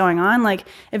affects what's going on, like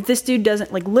if this dude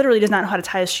doesn't, like literally does not know how to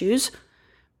tie his shoes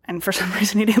and for some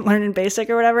reason he didn't learn in basic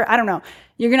or whatever. I don't know.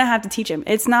 You're going to have to teach him.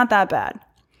 It's not that bad.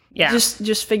 Yeah.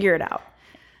 Just figure it out.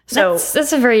 So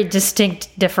that's a very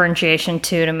distinct differentiation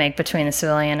too to make between the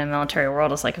civilian and military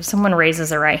world. Is like if someone raises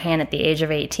their right hand at the age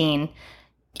of 18,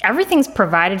 everything's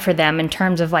provided for them in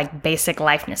terms of like basic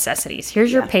life necessities.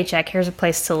 Here's your paycheck. Here's a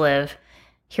place to live.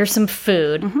 Here's some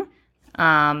food.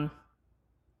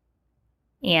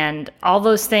 And all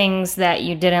those things that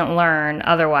you didn't learn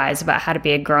otherwise about how to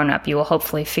be a grown-up, you will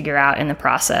hopefully figure out in the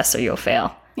process or you'll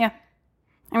fail. Yeah.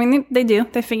 I mean, they do.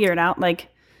 They figure it out. Like,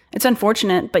 it's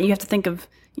unfortunate, but you have to think of,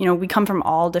 we come from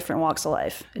all different walks of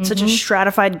life. It's such a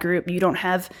stratified group. You don't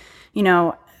have,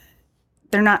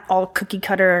 they're not all cookie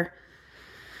cutter,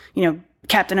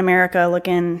 Captain America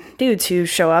looking dudes who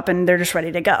show up and they're just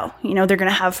ready to go. They're going to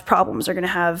have problems. They're going to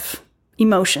have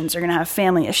emotions. They're going to have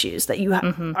family issues that you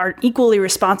are equally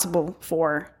responsible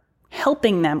for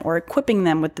helping them or equipping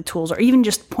them with the tools or even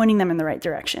just pointing them in the right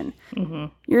direction.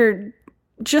 You're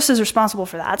just as responsible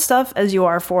for that stuff as you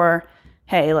are for,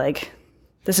 hey, like,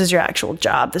 this is your actual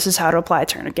job. This is how to apply a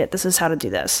tourniquet. This is how to do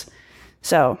this.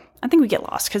 So I think we get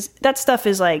lost because that stuff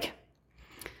is like...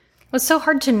 Well, it's so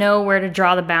hard to know where to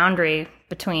draw the boundary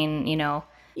between,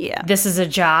 this is a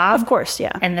job. Of course,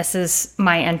 yeah. And this is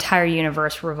my entire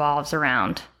universe revolves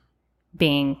around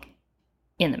being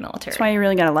in the military. That's why you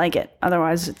really got to like it.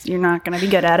 Otherwise, you're not going to be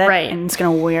good at it. Right. And it's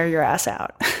going to wear your ass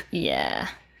out. Yeah.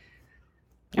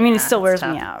 I mean, it still wears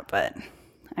me out, but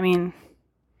I mean...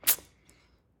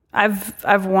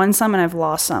 I've won some and I've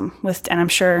lost some and I'm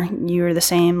sure you're the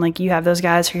same. Like you have those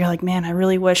guys who you're like, man, I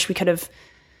really wish we could have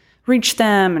reached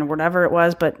them and whatever it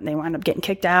was, but they wind up getting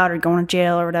kicked out or going to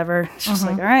jail or whatever. It's just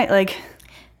like, all right, like.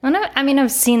 Well, no, I mean,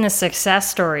 I've seen the success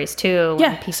stories too.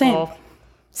 When people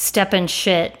step in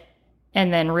shit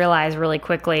and then realize really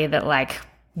quickly that like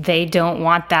they don't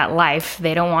want that life.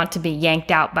 They don't want to be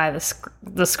yanked out by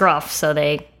the scruff. So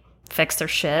they fix their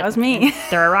shit. That was me.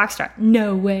 They're a rock star.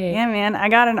 No way. Yeah, man. I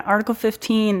got an Article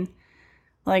 15,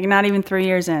 like not even 3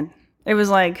 years in. It was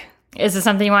like... Is it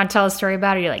something you want to tell a story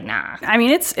about? Or you're like, nah. I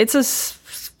mean, it's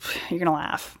you're going to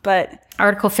laugh, but...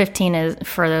 Article 15 is,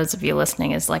 for those of you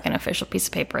listening, is like an official piece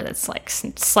of paper that's like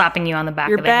slapping you on the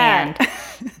back of the hand.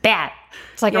 Bad.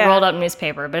 It's like a rolled up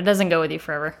newspaper, but it doesn't go with you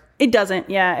forever. It doesn't.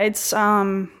 Yeah. It's, I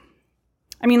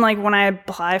mean, like when I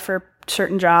apply for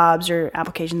certain jobs or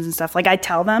applications and stuff, like I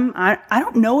tell them, I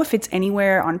don't know if it's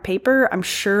anywhere on paper. I'm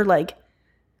sure like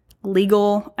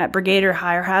legal at Brigade or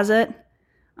higher has it.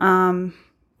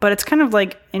 But it's kind of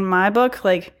like in my book,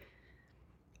 like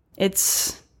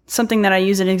it's something that I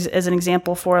use as an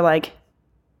example for like,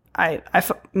 I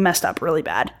messed up really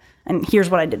bad and here's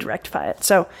what I did to rectify it.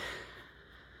 So,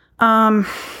 I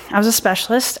was a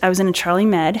specialist. I was in a Charlie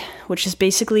Med, which is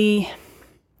basically,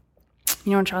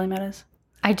 you know what Charlie Med is?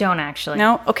 I don't actually.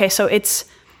 No? Okay, so it's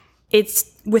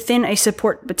within a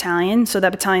support battalion. So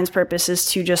that battalion's purpose is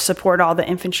to just support all the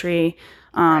infantry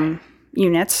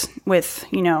units with,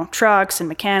 trucks and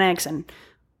mechanics and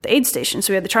the aid station.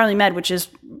 So we had the Charlie Med, which is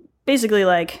basically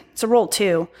like, it's a roll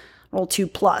 2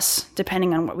 plus,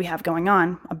 depending on what we have going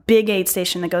on. A big aid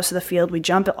station that goes to the field. We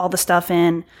jump all the stuff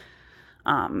in.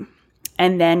 And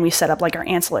then we set up like our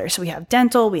ancillary. So we have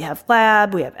dental, we have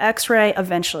lab, we have x-ray,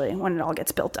 eventually when it all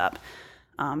gets built up.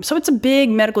 So it's a big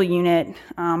medical unit,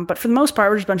 but for the most part,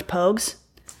 we're just a bunch of pogues.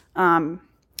 And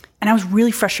I was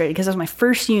really frustrated because that was my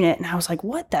first unit, and I was like,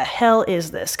 what the hell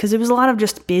is this? Because it was a lot of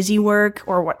just busy work,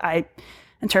 or what I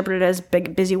interpreted as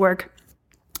big busy work.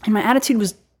 And my attitude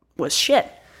was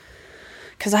shit.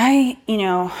 Because I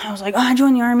was like, I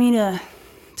joined the Army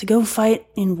to go fight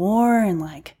in war and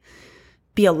like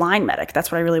be a line medic.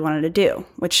 That's what I really wanted to do,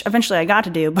 which eventually I got to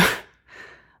do, but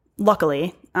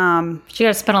luckily. You got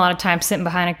to spend a lot of time sitting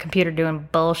behind a computer doing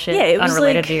bullshit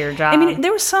unrelated to your job. I mean,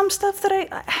 there was some stuff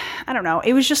that I don't know.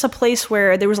 It was just a place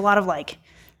where there was a lot of like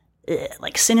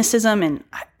cynicism, and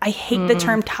I hate the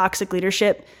term toxic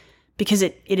leadership because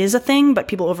it is a thing, but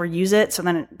people overuse it. So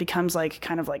then it becomes like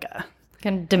kind of like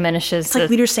kind of diminishes. It's like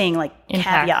leaders saying like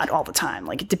impact. Caveat all the time.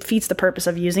 Like it defeats the purpose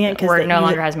of using it because it no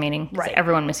longer has meaning. Right.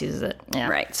 Everyone misuses it. Yeah.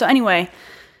 Right. So anyway,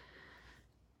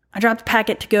 I dropped a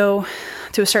packet to go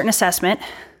to a certain assessment.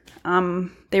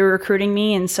 They were recruiting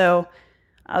me, and so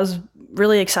I was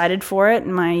really excited for it.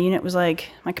 And my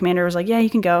commander was like, yeah, you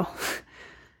can go.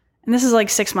 And this is like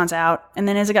 6 months out. And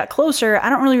then as it got closer, I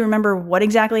don't really remember what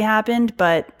exactly happened,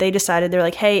 but they decided, they're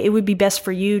like, hey, it would be best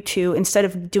for you to, instead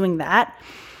of doing that,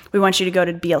 we want you to go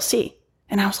to BLC.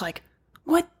 And I was like,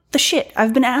 what the shit?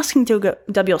 I've been asking to go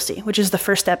WLC, which is the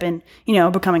first step in,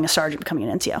 becoming a sergeant, becoming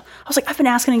an NCO. I was like, I've been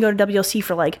asking to go to WLC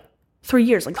for like 3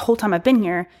 years. Like the whole time I've been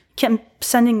here, kept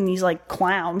sending these like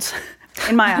clowns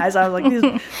In my eyes, I was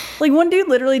like, like one dude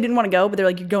literally didn't want to go, but they're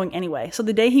like, you're going anyway. So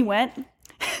the day he went,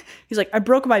 he's like, I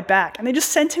broke my back, and they just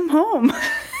sent him home.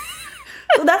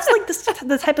 So that's like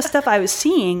the type of stuff I was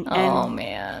seeing. Oh,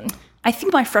 man. I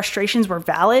think my frustrations were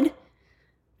valid,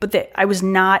 but I was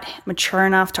not mature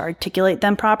enough to articulate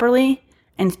them properly,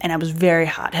 and I was very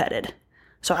hot-headed.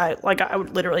 So I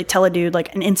would literally tell a dude,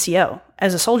 like an NCO.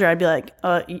 As a soldier, I'd be like,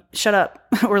 shut up.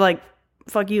 Or like,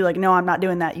 fuck you. Like, no, I'm not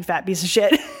doing that, you fat piece of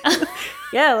shit.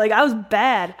 Yeah, like I was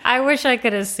bad. I wish I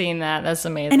could have seen that. That's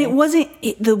amazing. And it wasn't,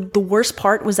 the worst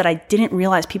part was that I didn't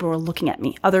realize people were looking at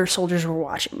me. Other soldiers were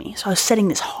watching me. So I was setting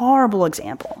this horrible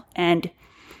example. And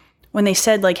when they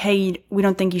said like, hey, we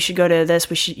don't think you should go to this,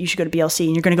 you should go to BLC,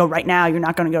 and you're going to go right now, you're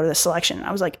not going to go to this selection.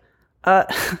 I was like,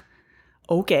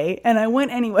 okay. And I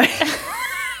went anyway.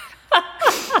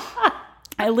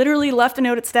 I literally left a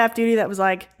note at staff duty that was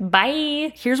like,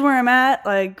 bye. Here's where I'm at,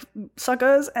 like,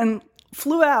 suckers, and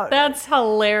flew out. That's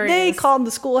hilarious. They called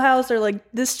the schoolhouse. They're like,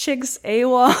 this chick's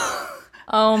AWOL.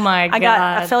 Oh my God. I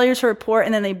got a failure to report,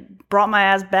 and then they brought my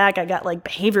ass back. I got like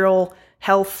behavioral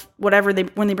health, whatever.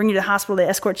 When they bring you to the hospital, they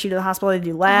escort you to the hospital. They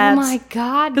do labs. Oh my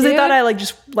God, because they thought I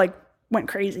just went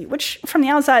crazy. Which from the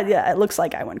outside, yeah, it looks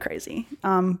like I went crazy.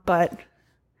 But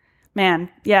man,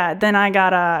 yeah. Then I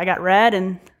got red,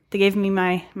 and they gave me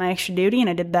my extra duty, and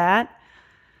I did that.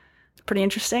 It's pretty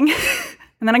interesting.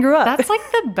 And then I grew up. That's like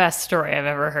the best story I've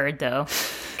ever heard, though.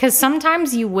 Because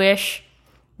sometimes you wish,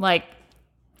 like,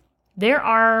 there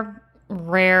are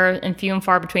rare and few and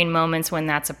far between moments when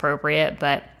that's appropriate,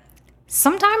 but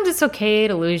sometimes it's okay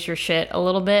to lose your shit a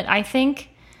little bit, I think.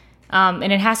 And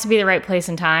it has to be the right place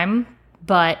and time,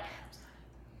 but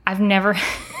I've never...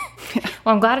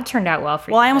 Well, I'm glad it turned out well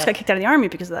for you. Well, I almost got kicked out of the Army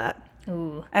because of that.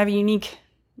 Ooh. I have a unique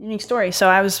story. So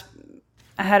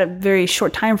I had a very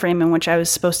short time frame in which I was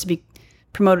supposed to be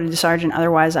promoted to sergeant.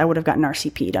 Otherwise, I would have gotten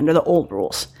RCP'd under the old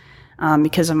rules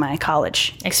because of my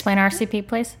college. Explain RCP,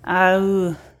 please.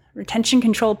 Retention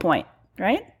control point,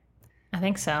 right? I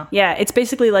think so. Yeah, it's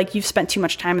basically like you've spent too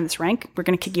much time in this rank. We're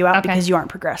going to kick you out because you aren't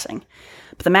progressing.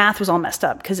 But the math was all messed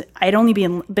up because I'd only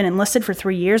been enlisted for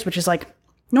 3 years, which is like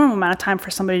normal amount of time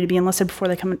for somebody to be enlisted before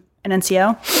they become an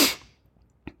NCO.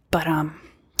 But I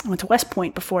went to West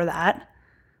Point before that,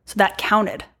 so that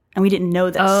counted. And we didn't know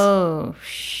this. Oh,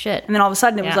 shit. And then all of a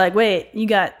sudden it was like, wait, you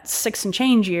got 6 and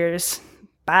change years.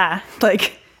 Bye.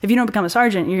 Like, if you don't become a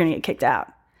sergeant, you're going to get kicked out.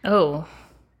 Oh.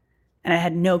 And I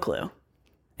had no clue.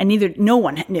 And no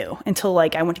one knew until,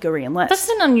 like, I went to go re-enlist. That's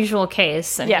an unusual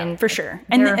case. I mean, for sure.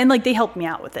 And like, they helped me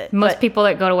out with it. Most people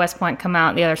that go to West Point come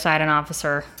out the other side an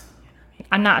officer.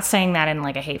 I'm not saying that in,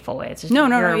 like, a hateful way. It's just a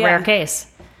rare case.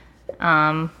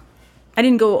 I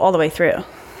didn't go all the way through.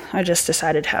 I just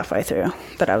decided halfway through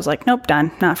that I was like, nope, done.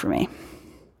 Not for me.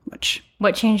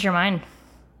 What changed your mind?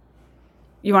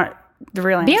 You want the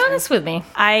real answer? Be honest with me.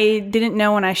 I didn't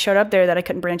know when I showed up there that I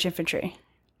couldn't branch infantry.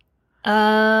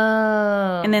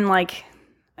 Oh. And then, like,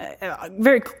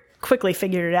 very quickly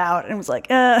figured it out and was like,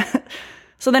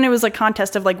 So then it was a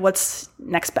contest of, like, what's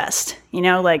next best? You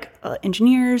know, like,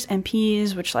 engineers,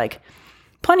 MPs, which, like,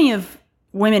 plenty of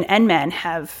women and men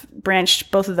have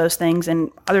branched both of those things and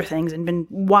other things and been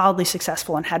wildly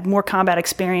successful and had more combat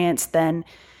experience than,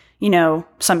 you know,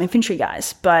 some infantry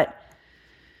guys. But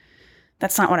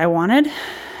that's not what I wanted.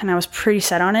 And I was pretty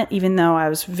set on it, even though I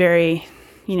was very,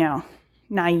 you know,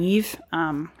 naive.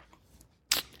 And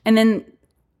then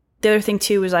the other thing,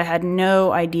 too, was I had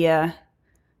no idea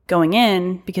going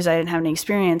in, because I didn't have any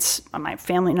experience on my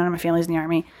family. None of my family's in the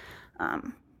Army.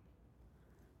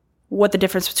 What the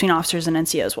difference between officers and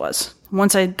NCOs was.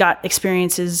 Once I got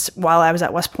experiences while I was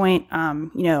at West Point,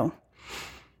 you know,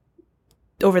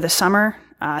 over the summer,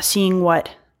 seeing what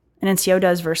an NCO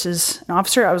does versus an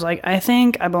officer, I was like, I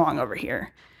think I belong over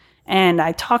here. And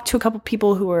I talked to a couple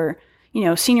people who were, you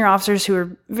know, senior officers who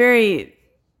were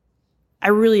I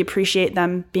really appreciate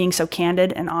them being so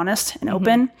candid and honest and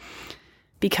open,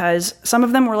 because some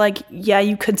of them were like, yeah,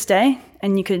 you could stay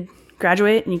and you could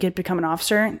graduate and you could become an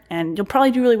officer and you'll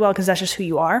probably do really well because that's just who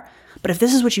you are. But if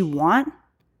this is what you want,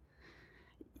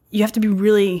 you have to be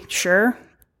really sure,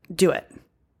 do it.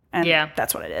 And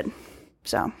that's what I did.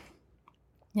 So.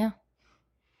 Yeah.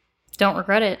 Don't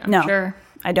regret it, I'm sure.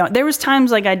 I don't. There was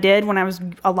times like I did when I was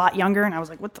a lot younger and I was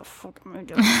like, what the fuck am I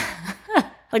doing?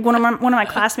 Like one of my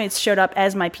classmates showed up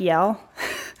as my PL.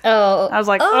 Oh. I was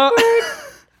like, oh.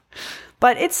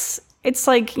 But it's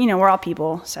like, you know, we're all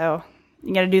people, so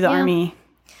you got to do the Army.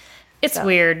 It's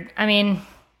weird. I mean,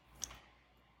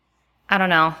 I don't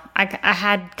know. I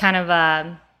had kind of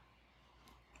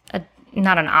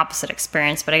not an opposite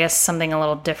experience, but I guess something a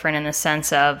little different in the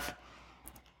sense of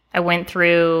I went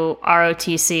through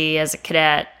ROTC as a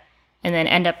cadet, and then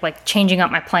end up like changing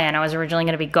up my plan. I was originally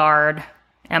going to be guard,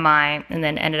 MI, and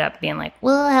then ended up being like,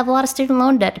 well, I have a lot of student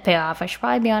loan debt to pay off. I should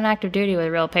probably be on active duty with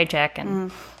a real paycheck,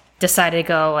 and decided to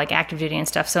go like active duty and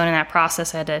stuff. So in that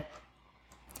process, I had to,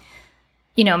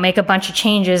 make a bunch of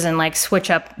changes and like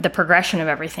switch up the progression of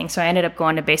everything. So I ended up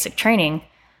going to basic training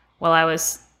while I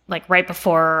was like right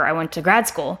before I went to grad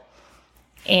school.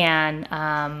 And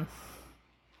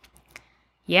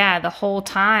the whole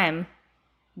time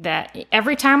that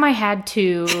every time I had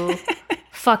to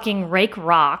fucking rake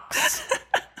rocks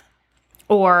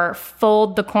or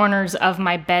fold the corners of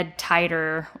my bed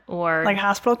tighter, or Like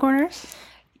hospital corners?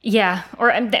 yeah,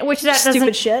 or which that Stupid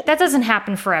doesn't shit. that doesn't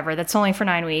happen forever. That's only for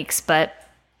 9 weeks, but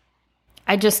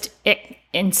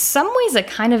in some ways it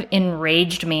kind of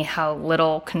enraged me how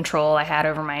little control I had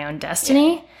over my own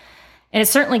destiny. And it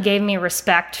certainly gave me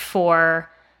respect for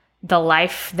the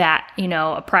life that,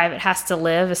 a private has to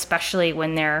live, especially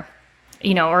when they're,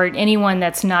 or anyone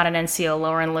that's not an NCO,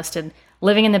 lower enlisted,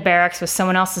 living in the barracks with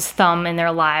someone else's thumb in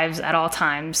their lives at all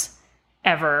times,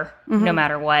 ever, no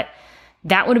matter what.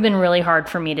 That would have been really hard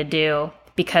for me to do,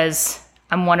 because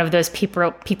I'm one of those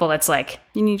people that's like,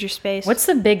 You need your space. what's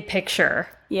the big picture?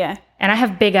 Yeah. And I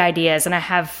have big ideas, and I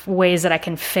have ways that I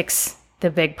can fix the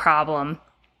big problem.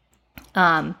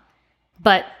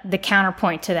 But the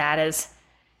counterpoint to that is,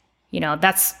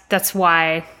 that's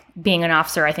why being an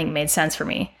officer, I think, made sense for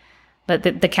me. But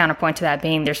the counterpoint to that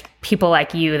being, there's people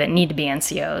like you that need to be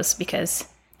NCOs, because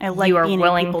I like you are being in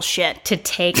willing people's shit. to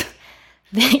take,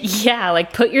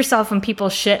 like put yourself in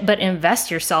people's shit, but invest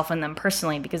yourself in them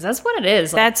personally, because that's what it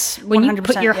is. Like, That's when you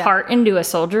put 100%, your yeah. heart into a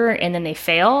soldier and then they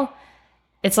fail,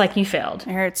 it's like you failed.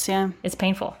 It hurts, yeah. It's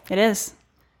painful. It is.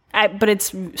 But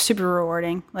it's super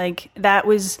rewarding. Like, that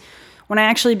was when I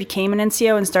actually became an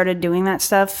NCO and started doing that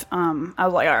stuff. I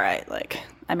was like, all right, like,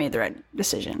 I made the right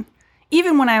decision.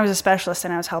 Even when I was a specialist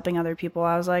and I was helping other people,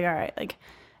 I was like, all right, like,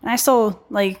 and I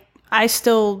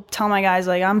still tell my guys,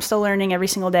 like, I'm still learning every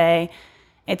single day.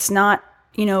 It's not,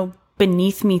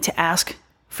 beneath me to ask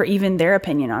for even their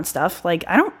opinion on stuff. Like,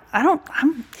 I don't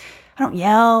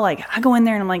yell. Like, I go in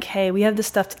there and I'm like, hey, we have this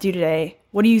stuff to do today.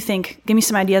 What do you think? Give me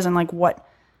some ideas on like what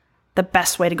the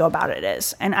best way to go about it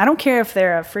is. And I don't care if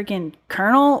they're a freaking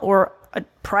colonel or a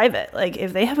private. Like,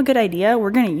 if they have a good idea,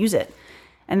 we're going to use it.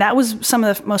 And that was some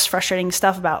of the most frustrating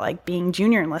stuff about like being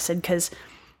junior enlisted, because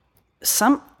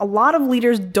a lot of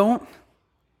leaders don't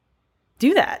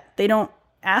do that. They don't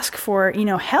ask for,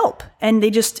 help. And they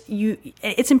just,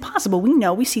 it's impossible.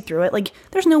 We see through it. Like,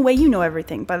 there's no way you know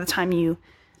everything by the time you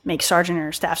make sergeant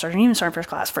or staff sergeant, even sergeant first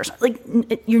class first. Like,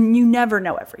 you never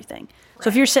know everything. Right. So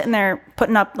if you're sitting there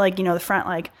putting up like, the front,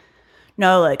 like,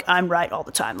 no, like, I'm right all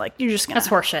the time. Like, you're just gonna. That's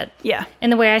horseshit. Yeah.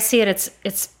 And the way I see it,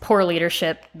 it's poor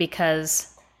leadership, because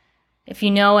if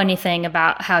you know anything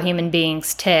about how human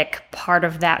beings tick, part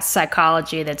of that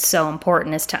psychology that's so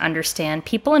important is to understand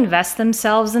people invest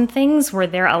themselves in things where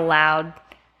they're allowed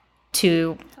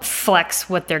to flex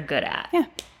what they're good at. Yeah.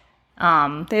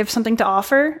 They have something to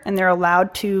offer and they're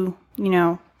allowed to,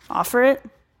 offer it.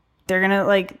 They're going to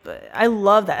like, I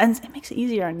love that. And it makes it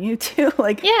easier on you too.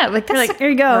 Like, yeah, like, you're like, here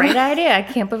you go. Great idea. I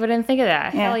can't believe I didn't think of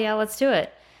that. Yeah. Hell yeah, let's do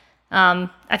it.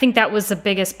 I think that was the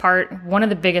biggest part, one of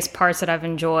the biggest parts that I've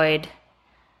enjoyed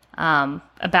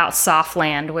about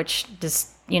Softland, which just,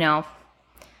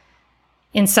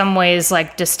 in some ways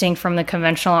like distinct from the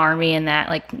conventional army, in that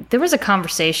like there was a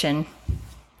conversation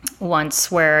once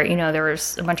where, there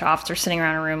was a bunch of officers sitting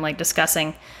around a room like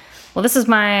discussing, well, this is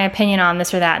my opinion on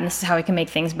this or that, and this is how we can make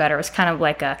things better. It was kind of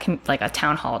like a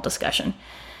town hall discussion.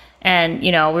 And,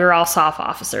 we were all SOF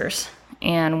officers.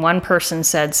 And one person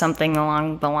said something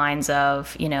along the lines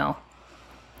of, no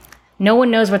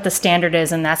one knows what the standard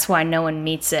is, and that's why no one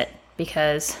meets it,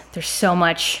 because there's so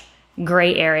much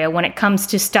gray area when it comes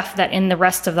to stuff that in the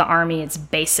rest of the army it's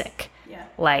basic. Yeah.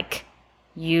 Like,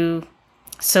 you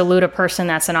salute a person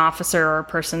that's an officer, or a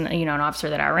person, an officer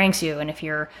that outranks you, and if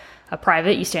you're a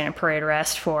private, you stand in parade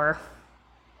arrest for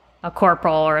a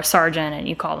corporal or a sergeant, and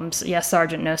you call them yes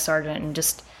sergeant, no sergeant, and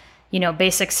just,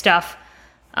 basic stuff.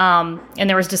 And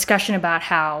there was discussion about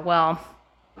how, well,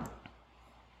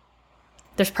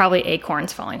 there's probably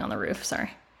acorns falling on the roof.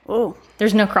 Sorry. Oh.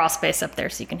 There's no crawl space up there,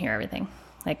 so you can hear everything.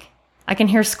 Like, I can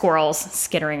hear squirrels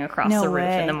skittering across the roof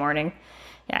in the morning.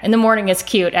 Yeah, in the morning it's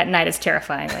cute. At night it's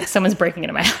terrifying. Like, someone's breaking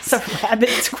into my house. It's a rabid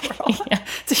squirrel. Yeah.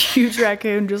 It's a huge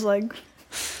raccoon, just like.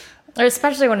 Or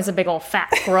especially when it's a big old fat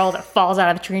squirrel that falls out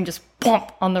of the tree and just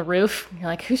bump on the roof. You're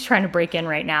like, who's trying to break in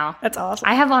right now? That's awesome.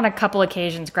 I have on a couple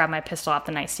occasions grabbed my pistol off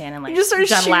the nightstand and like just start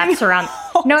done shooting laps around.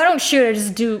 No, I don't shoot. I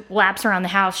just do laps around the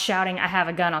house shouting, I have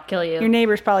a gun, I'll kill you. Your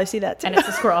neighbors probably see that too. And it's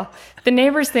a squirrel. The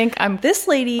neighbors think I'm this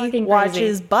lady fucking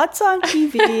watches crazy. butts on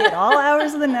TV at all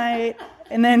hours of the night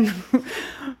and then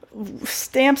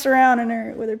stamps around in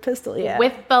her with her pistol. Yeah.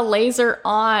 with the laser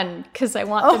on because I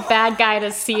want the bad guy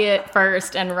to see it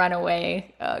first and run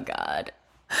away. Oh, God.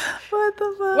 What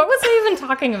the fuck? What was I even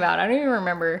talking about? I don't even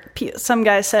remember. Some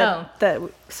guy said Oh. that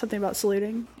something about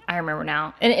saluting. I remember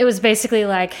now. And it was basically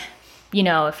like, you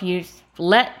know, if you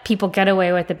let people get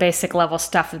away with the basic level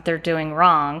stuff that they're doing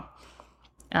wrong,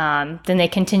 then they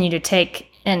continue to take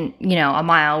a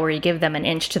mile where you give them an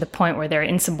inch to the point where they're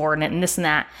insubordinate and this and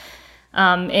that.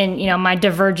 And, you know, my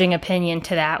diverging opinion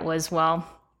to that was, well,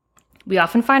 we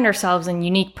often find ourselves in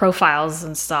unique profiles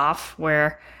and stuff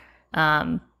where,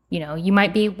 you know, you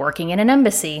might be working in an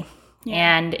embassy.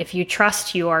 Yeah. And if you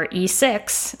trust your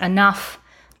E6 enough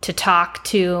to talk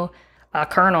to a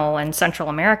colonel in Central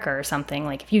America or something,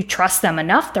 like if you trust them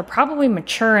enough, they're probably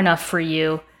mature enough for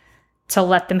you to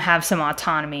let them have some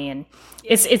autonomy. And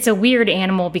it's a weird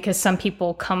animal because some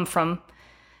people come from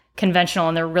conventional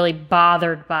and they're really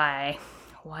bothered by,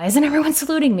 why isn't everyone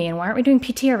saluting me? And why aren't we doing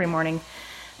PT every morning?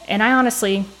 And I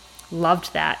honestly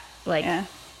loved that. Like, yeah.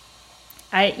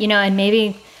 And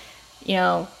maybe, you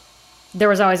know, there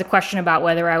was always a question about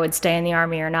whether I would stay in the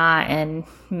Army or not. And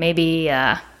maybe,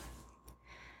 I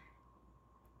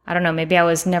don't know, maybe I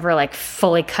was never like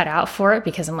fully cut out for it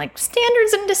because I'm like,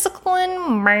 standards and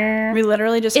discipline. We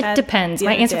literally just It depends.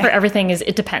 My answer for everything is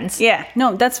it depends. Yeah.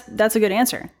 No, that's a good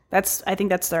answer. I think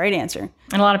that's the right answer.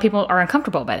 And a lot of people are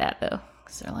uncomfortable by that though.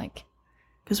 Because they're like,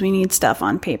 because we need stuff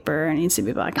on paper. It needs to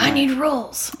be black and white. I need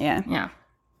rules. Yeah. Yeah.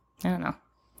 I don't know.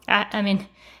 I mean,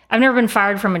 I've never been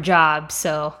fired from a job,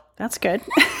 so. That's good.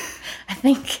 I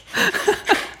think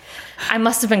I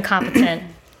must have been competent.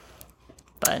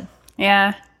 But.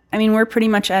 Yeah. I mean, we're pretty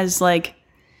much as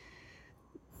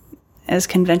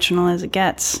conventional as it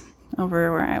gets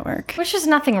over where I work. Which is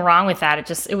nothing wrong with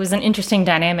that. It was an interesting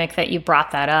dynamic that you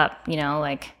brought that up, you know,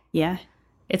 like. Yeah.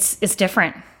 It's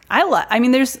different. I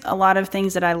mean, there's a lot of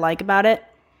things that I like about it.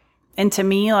 And to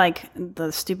me, like,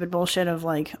 the stupid bullshit of,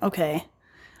 like, okay,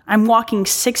 I'm walking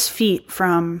 6 feet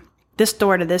from this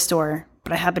door to this door,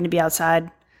 but I happen to be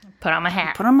outside. Put on my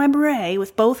hat. Put on my beret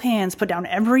with both hands. Put down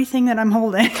everything that I'm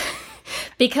holding.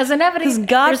 Because inevitably,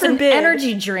 there's an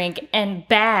energy drink and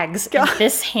bags in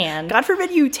this hand. God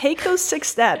forbid you take those 6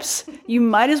 steps. You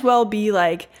might as well be,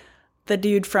 like, the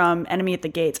dude from Enemy at the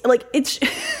Gates. Like, it's...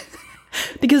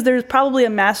 because there's probably a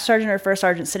master sergeant or first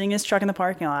sergeant sitting in his truck in the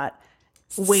parking lot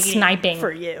waiting sniping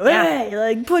for you. Yeah. Hey,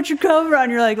 like, put your cover on.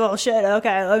 You're like, oh shit,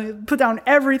 okay, let me put down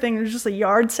everything. There's just a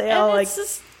yard sale. And like, it's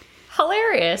just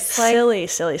hilarious.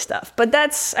 Silly stuff. But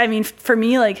that's, I mean, for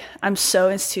me, like, I'm so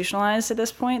institutionalized at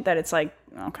this point that it's like,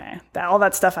 okay, all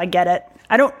that stuff, I get it.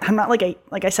 I'm not like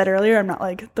I said earlier, I'm not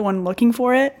like the one looking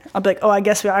for it. I'll be like, oh, I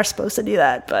guess we are supposed to do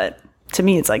that. But to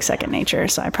me, it's like second nature,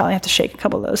 so I probably have to shake a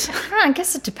couple of those. I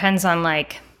guess it depends on,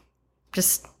 like,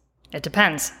 it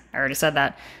depends. I already said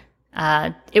that.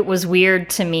 It was weird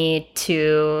to me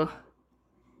to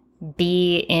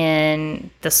be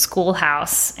in the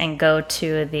schoolhouse and go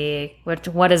to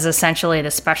what is essentially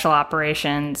the Special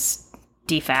Operations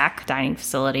DFAC dining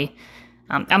facility.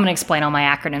 I'm going to explain all my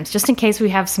acronyms just in case we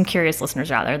have some curious listeners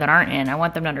out there that aren't in. I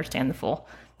want them to understand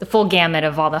the full gamut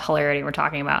of all the hilarity we're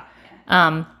talking about.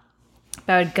 I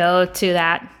would go to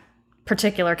that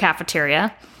particular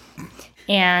cafeteria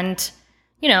and,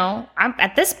 you know, I'm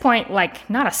at this point, like,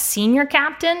 not a senior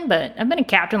captain, but I've been a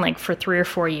captain like for 3 or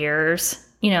 4 years.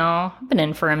 You know, I've been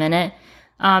in for a minute.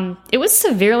 It was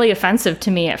severely offensive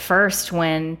to me at first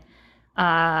when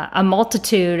a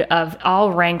multitude of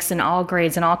all ranks and all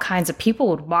grades and all kinds of people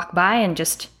would walk by and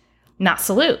just not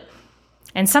salute.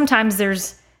 And sometimes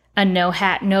there's a no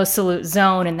hat, no salute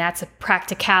zone, and that's a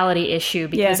practicality issue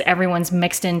because everyone's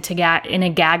mixed in a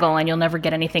gaggle and you'll never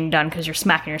get anything done because you're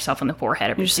smacking yourself in the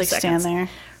forehead every 2 seconds. You just like stand there.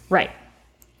 Right.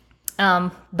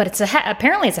 But it's a hat.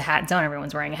 Apparently it's a hat zone.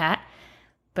 Everyone's wearing a hat.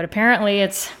 But apparently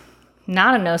it's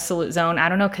not a no salute zone. I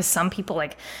don't know, because some people,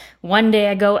 like, one day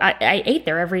I ate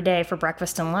there every day for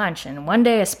breakfast and lunch, and one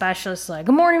day a specialist like,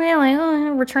 good morning, man, like,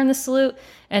 oh, return the salute.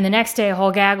 And the next day a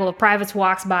whole gaggle of privates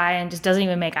walks by and just doesn't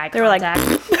even make eye contact. They were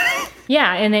like,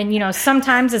 yeah, and then, you know,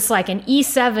 sometimes it's like an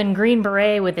E7 Green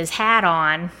Beret with his hat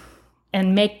on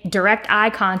and make direct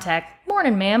eye contact,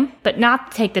 morning, ma'am, but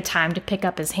not take the time to pick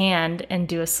up his hand and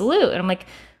do a salute. And I'm like,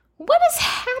 what is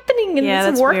happening in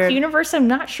this work universe? I'm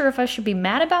not sure if I should be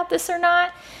mad about this or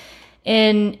not.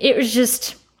 And it was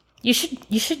just, You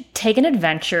should take an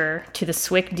adventure to the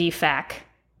Swick DFAC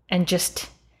and just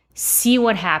see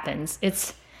what happens.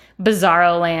 It's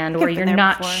bizarro land where you're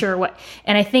not sure what.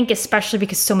 And I think especially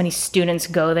because so many students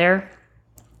go there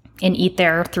and eat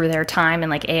there through their time in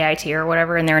like AIT or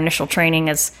whatever, in their initial training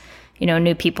as,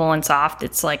 new people in soft,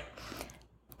 it's like,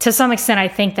 to some extent, I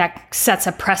think that sets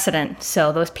a precedent.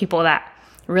 So those people that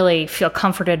really feel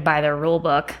comforted by their rule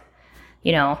book,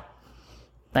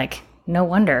 like, no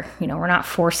wonder, we're not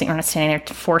standing there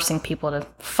forcing people to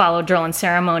follow drill and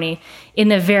ceremony in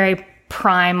the very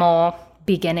primal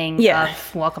beginning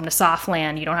of welcome to soft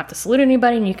land. You don't have to salute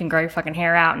anybody, and you can grow your fucking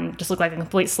hair out and just look like a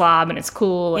complete slob, and it's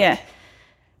cool. Yeah.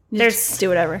 Just do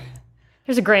whatever.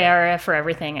 There's a gray area for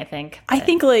everything, I think. I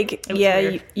think, like,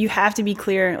 you have to be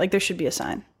clear. Like, there should be a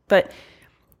sign. But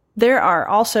there are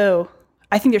also,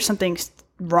 I think there's something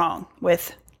wrong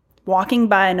with walking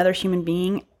by another human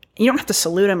being. You don't have to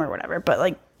salute them or whatever, but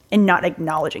like, and not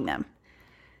acknowledging them.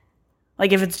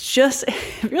 Like, if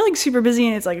you're like super busy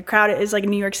and it's like a crowd, it's like a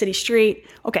New York City street,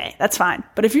 okay, that's fine.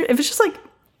 But if it's just like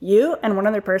you and one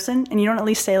other person, and you don't at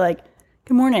least say like,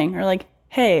 good morning, or like,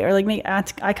 hey, or like make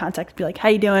eye contact and be like, how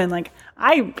you doing? Like,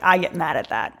 I get mad at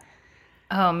that.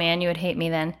 Oh man, you would hate me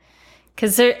then.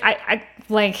 Cause I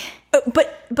like,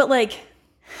 but like,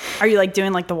 are you like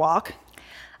doing like the walk?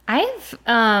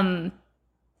 I've,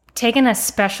 taken a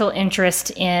special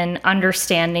interest in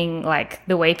understanding like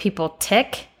the way people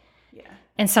tick. Yeah.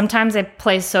 And sometimes I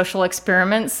play social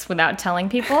experiments without telling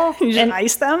people. You just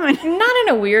ice them? Not in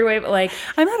a weird way, but like,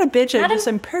 I'm not a bitch.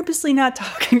 I'm purposely not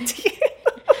talking to you.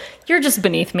 You're just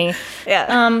beneath me.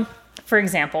 Yeah. For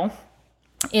example,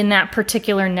 in that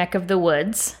particular neck of the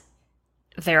woods,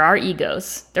 there are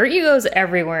egos. There are egos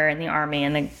everywhere in the Army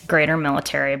and the greater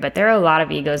military, but there are a lot of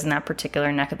egos in that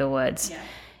particular neck of the woods. Yeah.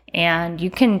 And you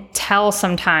can tell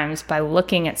sometimes by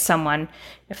looking at someone,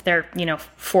 if they're,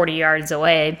 40 yards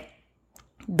away,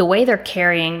 the way they're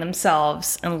carrying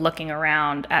themselves and looking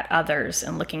around at others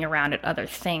and looking around at other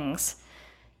things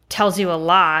tells you a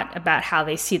lot about how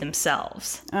they see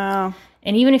themselves. Oh.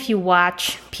 And even if you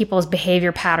watch people's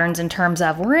behavior patterns in terms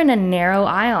of, we're in a narrow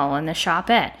aisle in the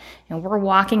shopette and we're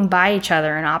walking by each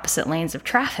other in opposite lanes of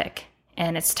traffic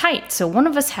and it's tight, so one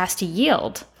of us has to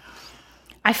yield.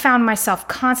 I found myself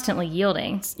constantly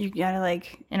yielding. You gotta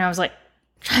like... And I was like,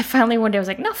 I finally one day was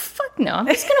like, no, fuck no. I'm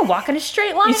just gonna walk in a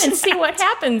straight line and see what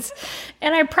happens.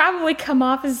 And I probably come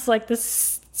off as like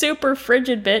this super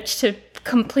frigid bitch to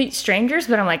complete strangers,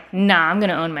 but I'm like, nah, I'm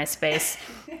gonna own my space.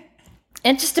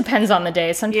 It just depends on the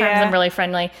day. Sometimes I'm really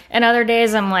friendly. And other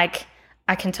days I'm like,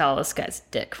 I can tell this guy's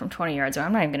dick from 20 yards away.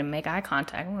 I'm not even gonna make eye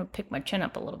contact. I'm gonna pick my chin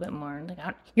up a little bit more. Like,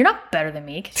 you're not better than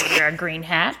me because you wear a green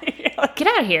hat. Get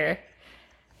out of here.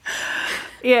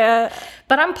 Yeah.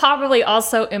 But I'm probably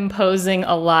also imposing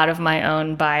a lot of my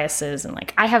own biases, and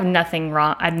like, I have nothing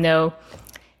wrong. I have no,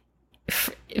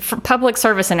 for public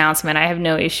service announcement, I have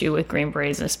no issue with Green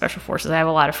Berets and Special Forces. I have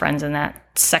a lot of friends in that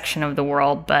section of the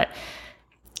world, but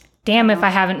damn if I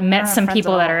haven't met some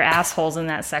people that are assholes in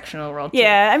that section of the world too.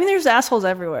 Yeah, I mean, there's assholes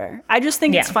everywhere. I just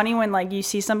think it's funny when like you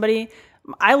see somebody,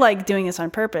 I like doing this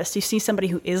on purpose. You see somebody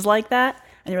who is like that,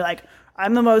 and you're like,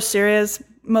 I'm the most serious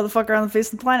motherfucker on the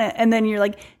face of the planet. And then you're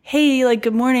like, hey, like,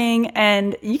 good morning.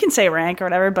 And you can say rank or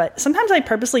whatever, but sometimes I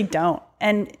purposely don't.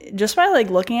 And just by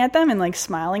like looking at them and like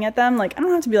smiling at them, like, I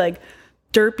don't have to be like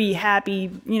derpy, happy,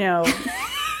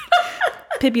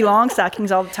 Pippi Longstockings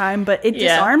all the time, but it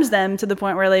disarms them to the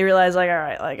point where they realize like, all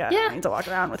right, like I don't need to walk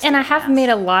around with. And I have made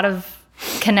a lot of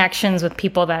connections with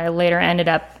people that I later ended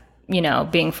up,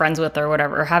 being friends with or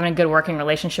whatever, or having a good working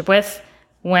relationship with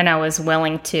when I was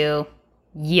willing to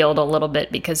yield a little bit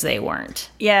because they weren't.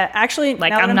 Yeah, actually,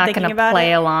 like, I'm not going to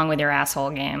play along with your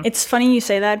asshole game. It's funny you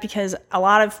say that because a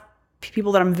lot of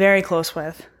people that I'm very close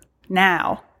with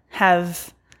now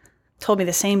have told me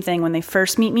the same thing when they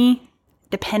first meet me.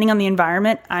 Depending on the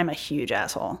environment, I'm a huge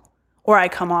asshole. Or I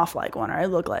come off like one, or I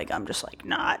look like I'm just like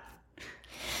not.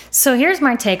 So here's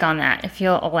my take on that, if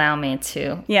you'll allow me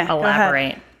to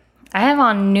elaborate. I have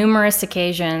on numerous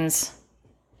occasions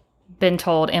been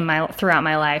told throughout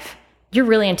my life, you're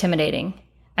really intimidating.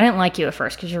 I didn't like you at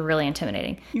first because you're really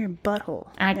intimidating. You're a butthole.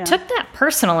 And I took that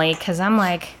personally because I'm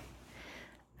like,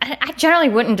 I generally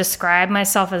wouldn't describe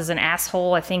myself as an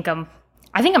asshole. I think I'm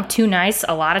too nice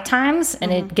a lot of times,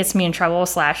 and it gets me in trouble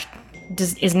 /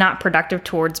 is not productive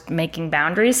towards making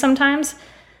boundaries sometimes.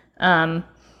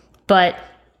 But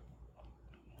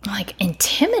like,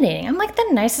 intimidating. I'm like the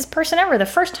nicest person ever. The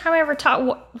first time I ever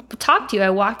talked to you,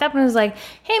 I walked up and I was like,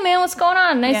 hey man, what's going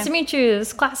on? Nice to meet you.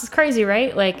 This class is crazy,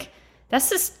 right? Like, that's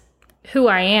just who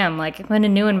I am. Like, I'm in a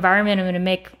new environment, I'm going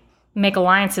to make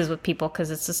alliances with people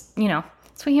because it's just,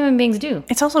 That's what human beings do.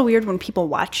 It's also weird when people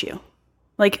watch you.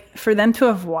 Like, for them to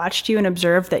have watched you and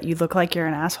observed that you look like you're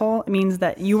an asshole, it means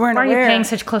that you weren't aware. Why are you paying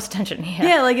such close attention?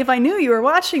 Yeah, like, if I knew you were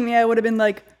watching me, I would have been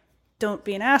like, don't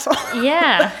be an asshole.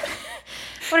 Yeah.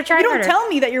 What a try You don't harder. tell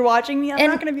me that you're watching me. I'm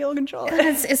not going to be able to control it.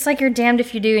 It's like you're damned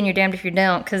if you do and you're damned if you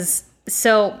don't. Because,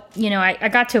 I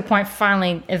got to a point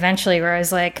finally, eventually, where I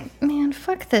was like, man,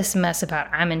 fuck this mess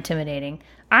about I'm intimidating.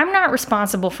 I'm not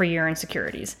responsible for your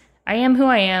insecurities. I am who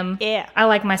I am. Yeah. I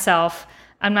like myself.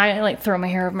 I'm not going to throw my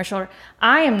hair over my shoulder.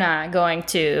 I am not going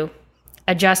to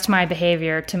adjust my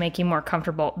behavior to make you more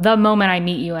comfortable the moment I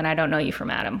meet you and I don't know you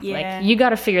from Adam. Yeah. Like, you got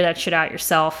to figure that shit out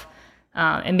yourself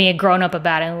and be a grown up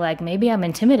about it. And like, maybe I'm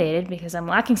intimidated because I'm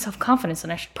lacking self-confidence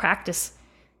and I should practice.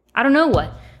 I don't know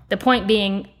what. The point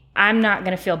being, I'm not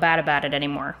going to feel bad about it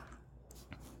anymore.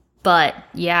 But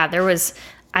yeah,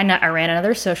 I ran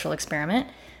another social experiment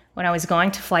when I was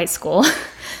going to flight school.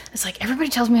 It's like, everybody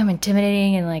tells me I'm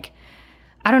intimidating and like,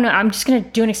 I don't know. I'm just going to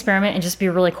do an experiment and just be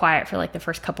really quiet for like the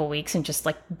first couple weeks and just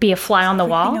like be a fly on the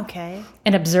wall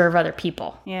and observe other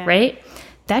people. Yeah. Right?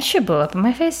 That should blow up in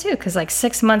my face too. Because like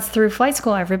 6 months through flight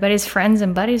school, everybody's friends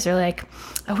and buddies are like,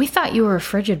 oh, we thought you were a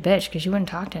frigid bitch because you wouldn't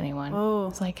talk to anyone. Oh.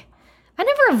 It's like, I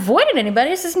never avoided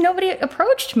anybody. It's just nobody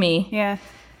approached me. Yeah.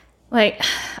 Like,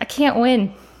 I can't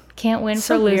win. Can't win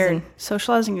for losing. Weird.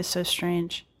 Socializing is so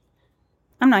strange.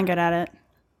 I'm not good at it.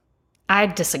 I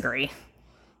disagree.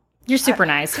 You're super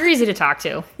nice. You're easy to talk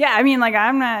to. Yeah, I mean, like,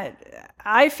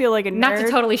 I feel like a nerd. Not to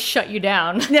totally shut you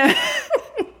down. Yeah.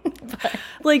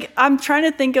 Like, I'm trying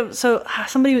to think of, so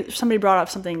somebody brought up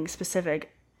something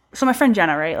specific. So my friend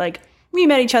Jenna, right? Like, we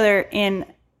met each other in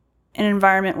an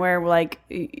environment where, like,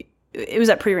 it was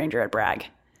at Pre-Ranger at Bragg.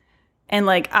 And,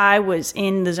 like, I was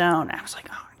in the zone. I was like,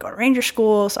 oh, I go to Ranger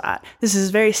school, so this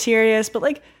is very serious. But,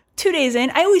 like, 2 days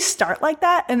in, I always start like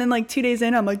that. And then, like, 2 days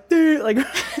in, I'm like, dude, like...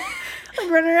 like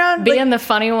running around being the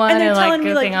funny one and they're like telling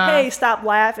me like, off. Hey, stop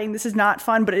laughing, this is not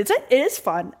fun, but it is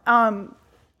fun.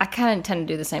 I kind of tend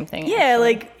to do the same thing. Yeah,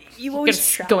 actually. Like you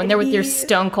always go in there with your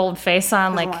stone cold face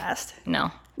on. Like, last. No,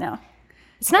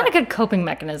 it's not a good coping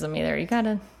mechanism either. You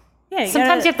gotta. Yeah,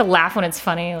 sometimes you have to laugh when it's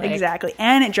funny. Like. Exactly,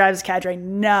 and it drives cadre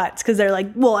nuts because they're like,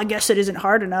 well, I guess it isn't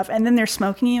hard enough, and then they're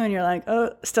smoking you, and you're like,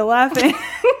 oh, still laughing,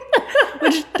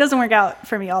 which doesn't work out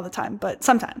for me all the time, but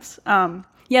sometimes.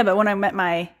 Yeah, but when I met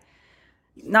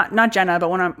not Jenna, but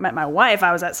when I met my wife,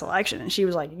 I was at selection, and she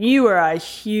was like, you are a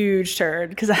huge turd,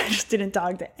 because I just didn't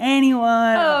talk to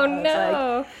anyone. Oh,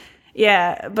 no. Like,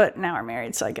 yeah, but now we're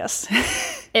married, so I guess.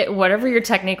 Whatever your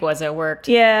technique was, it worked.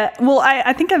 Yeah, well,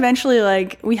 I think eventually,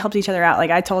 like, we helped each other out.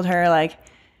 Like, I told her, like,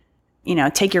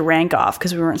 take your rank off,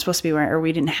 because we weren't supposed to be wearing, or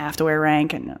we didn't have to wear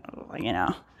rank, and, like,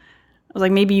 I was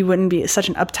like, maybe you wouldn't be such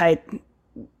an uptight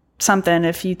something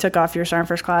if you took off your Sergeant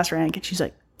First Class rank, and she's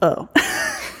like, oh.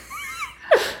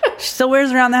 She still wears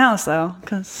it around the house, though,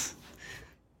 because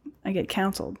I get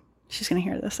counseled. She's going to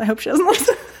hear this. I hope she doesn't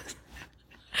listen.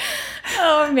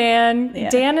 Oh, man. Yeah.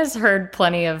 Dan has heard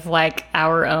plenty of, like,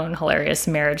 our own hilarious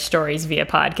marriage stories via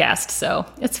podcast, so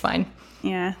it's fine.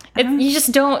 Yeah. You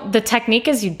just don't... The technique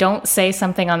is you don't say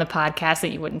something on the podcast that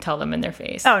you wouldn't tell them in their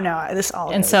face. Oh, no. This all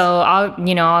And is. So I'll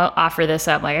offer this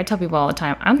up. Like, I tell people all the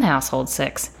time, I'm the household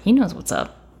six. He knows what's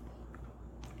up.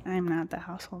 I'm not the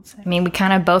household six. I mean, we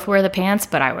kind of both wear the pants,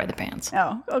 but I wear the pants.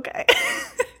 Oh, okay.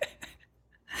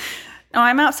 No,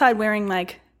 I'm outside wearing,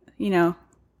 like, a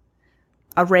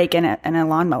rake and a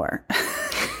lawnmower.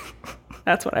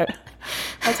 That's what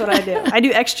I do. I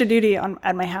do extra duty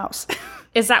at my house.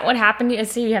 Is that what happened? I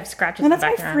see you have scratches in the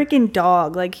background. That's my freaking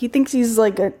dog. Like, he thinks he's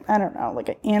like I don't know, like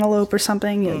an antelope or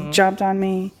something. He jumped on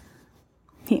me.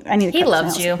 He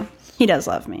loves you. He does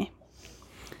love me.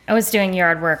 I was doing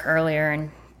yard work earlier, and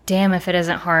damn if it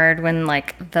isn't hard when,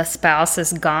 like, the spouse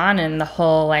is gone and the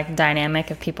whole, like,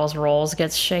 dynamic of people's roles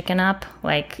gets shaken up.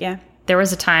 Like, yeah. There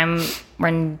was a time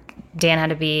when Dan had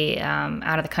to be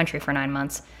out of the country for 9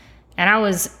 months. And I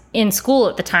was in school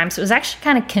at the time, so it was actually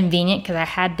kind of convenient because I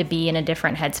had to be in a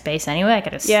different headspace anyway. I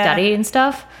got to study and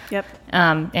stuff. Yep.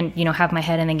 And, have my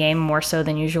head in the game more so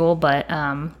than usual. But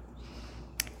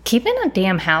keeping a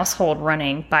damn household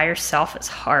running by yourself is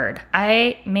hard.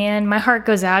 My heart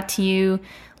goes out to you,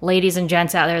 ladies and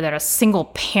gents out there that are single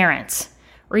parents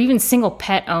or even single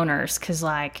pet owners, because,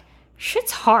 like,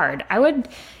 shit's hard. I would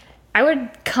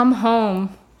come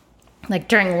home, like,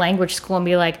 during language school and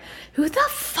be like, who the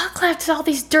fuck left all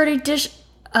these dirty dishes?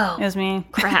 Oh, it was me.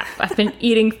 Crap. I've been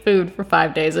eating food for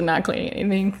 5 days and not cleaning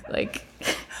anything. Like,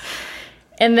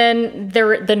 and then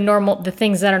the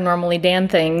things that are normally Dan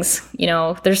things,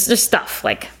 there's just stuff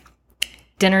like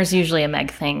dinner's usually a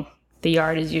Meg thing. The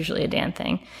yard is usually a Dan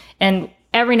thing. And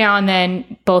every now and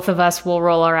then, both of us will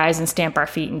roll our eyes and stamp our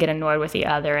feet and get annoyed with the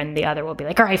other, and the other will be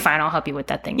like, all right, fine, I'll help you with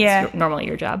that thing. Yeah. It's normally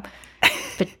your job.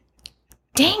 But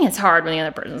dang, it's hard when the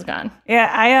other person's gone.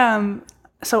 Yeah,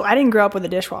 so I didn't grow up with a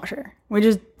dishwasher. We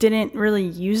just didn't really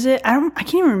use it. I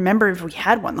can't even remember if we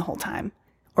had one the whole time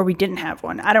or we didn't have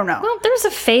one. I don't know. Well, there was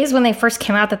a phase when they first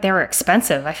came out that they were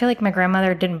expensive. I feel like my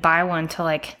grandmother didn't buy one until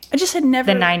like I just had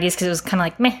never the 90s because it was kind of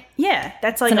like meh. Yeah,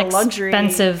 that's like It's a an luxury.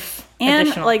 expensive And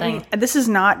additional like thing. this is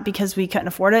not because we couldn't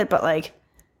afford it, but like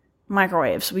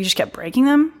microwaves, we just kept breaking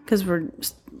them because we're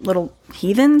little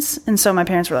heathens. And so my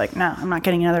parents were like, no, I'm not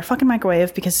getting another fucking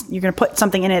microwave because you're gonna put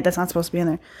something in it that's not supposed to be in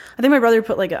there. I think my brother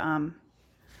put like a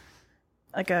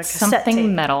cassette Something tape.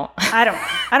 metal. I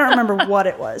don't remember what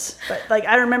it was, but like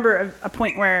I remember a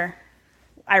point where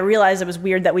I realized it was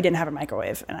weird that we didn't have a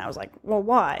microwave, and I was like, well,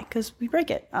 why? Because we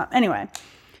break it. Anyway,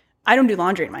 I don't do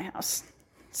laundry in my house,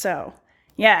 so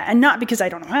yeah, and not because I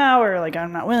don't know how or like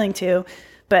I'm not willing to,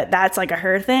 but that's like a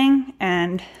her thing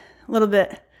and a little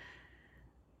bit.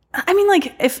 I mean,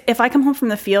 like if I come home from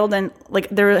the field and like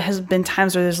there has been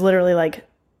times where there's literally like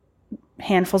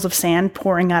handfuls of sand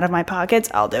pouring out of my pockets,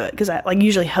 I'll do it because I like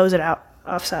usually hose it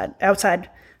outside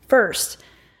first.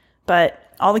 But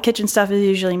all the kitchen stuff is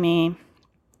usually me.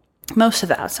 Most of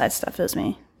the outside stuff is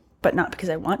me, but not because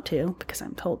I want to, because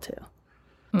I'm told to.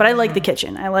 But I like the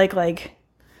kitchen. I like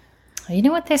You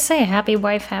know what they say? Happy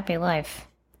wife, happy life.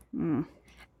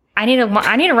 I need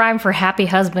a rhyme for happy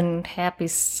husband, happy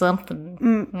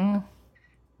something.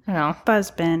 I don't know.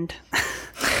 husband.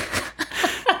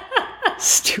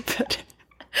 Stupid.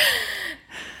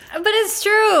 But it's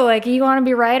true. Like, you want to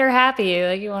be right or happy.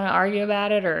 Like, you want to argue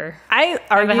about it or I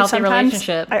argue have a healthy sometimes.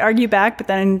 relationship. I argue back, but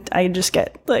then I just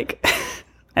get like,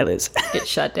 I lose. Get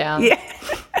shut down. Yeah.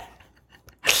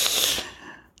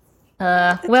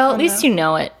 Well, at least you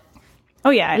know it. Oh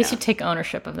yeah. At least you take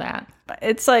ownership of that.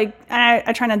 It's like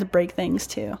I try not to break things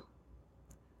too.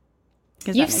 'Cause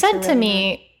that You've makes said it to really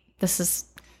me, this is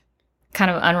kind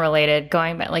of unrelated,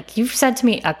 going back, like you've said to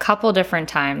me a couple different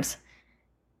times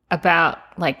about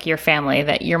like your family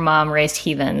that your mom raised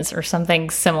heathens or something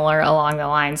similar along the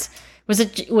lines. Was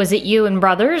it you and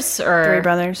brothers or 3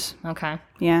 brothers. Okay.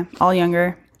 Yeah, all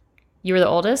younger. You were the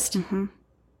oldest? Mm-hmm.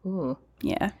 Ooh.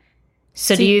 Yeah,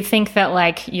 So do you think that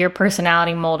like your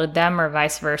personality molded them or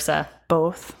vice versa?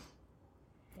 both.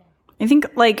 I think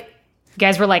like You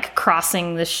guys were like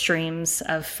crossing the streams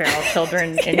of feral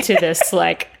children into this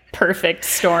like perfect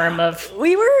storm of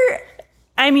we were.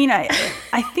 I mean, I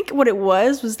think what it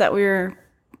was that we were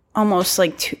almost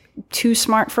like too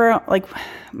smart for like.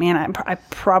 Man, I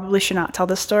probably should not tell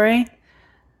this story.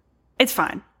 It's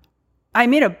fine. I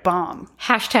made a bomb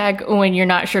hashtag when you're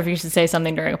not sure if you should say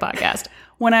something during a podcast.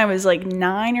 when I was like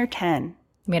 9 or 10.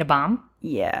 You made a bomb?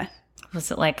 Yeah.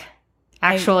 Was it like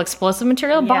actual explosive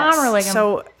material bomb Yes. or like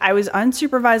So I was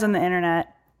unsupervised on the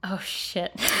internet. oh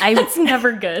shit. That's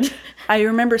never good. I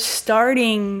remember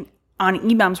starting on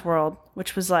eBaum's World,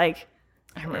 which was like,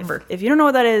 I remember. if you don't know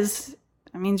what that is,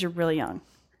 that means you're really young.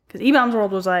 Because eBaum's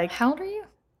World was like How old are you?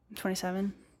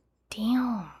 27. Damn.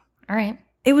 All right.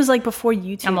 It was like before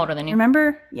YouTube. I'm older than you.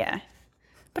 Remember? Yeah.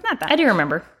 But not that. I do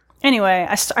remember. Anyway,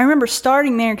 I remember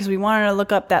starting there because we wanted to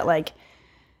look up that like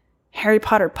Harry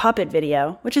Potter puppet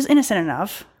video, which is innocent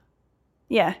enough.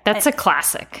 Yeah. That's a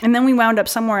classic. And then we wound up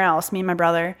somewhere else, me and my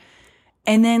brother.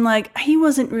 And then like he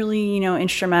wasn't really,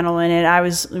 instrumental in it. I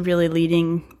was really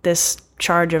leading this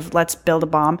charge of let's build a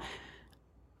bomb.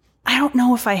 I don't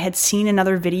know if I had seen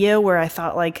another video where I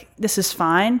thought like this is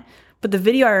fine, but the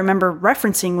video I remember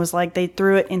referencing was like they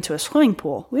threw it into a swimming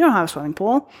pool. We don't have a swimming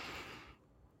pool.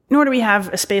 Nor do we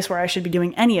have a space where I should be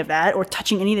doing any of that or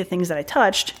touching any of the things that I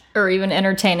touched. Or even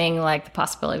entertaining like the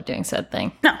possibility of doing said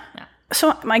thing. No.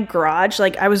 So my garage,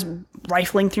 like I was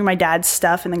rifling through my dad's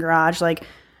stuff in the garage, like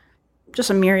just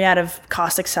a myriad of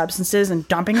caustic substances and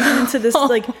dumping them into this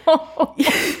like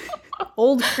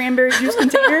old cranberry juice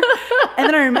container. And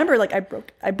then I remember like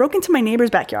I broke into my neighbor's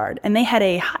backyard and they had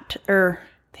a hot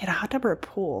tub or a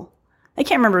pool. I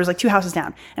can't remember. It was like 2 houses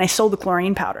down. And I sold the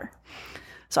chlorine powder.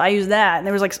 So I used that. And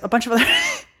there was like a bunch of other...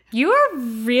 You are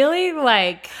really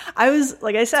like I was,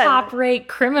 like I said... top-rate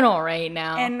criminal right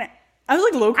now. And I was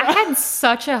like local. I had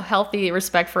such a healthy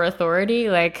respect for authority.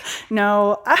 Like,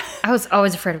 No. I was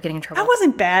always afraid of getting in trouble. I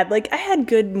wasn't bad. Like, I had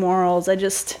good morals. I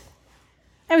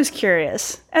was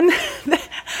curious. And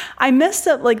I messed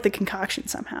up, like, the concoction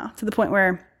somehow to the point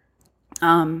where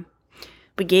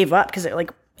we gave up because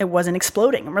it it wasn't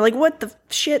exploding. And we're like, what the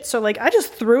shit? So like, I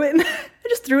just threw it in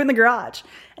the garage.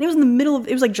 And it was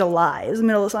it was like July. It was the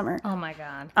middle of summer. Oh my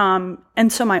God.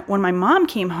 And so when my mom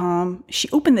came home, she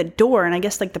opened the door, and I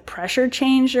guess like the pressure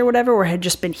changed or whatever, or had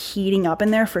just been heating up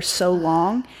in there for so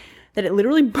long that it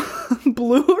literally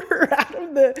blew her out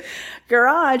of the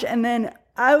garage. And then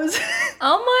I was,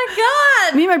 oh my God.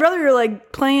 me and my brother were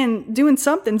like doing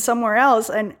something somewhere else.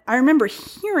 And I remember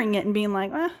hearing it and being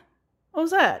like, what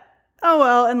was that? Oh,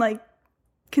 well. And like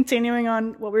continuing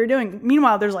on what we were doing.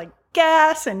 Meanwhile, there's like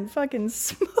gas and fucking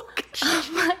smoke. Oh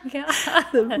my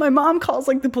God. My mom calls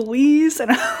like the police,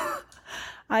 and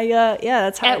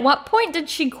that's how. At what point did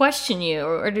she question you,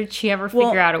 or did she ever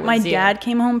figure out it was my you? dad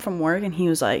came home from work, and he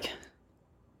was like,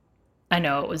 I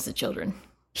know it was the children.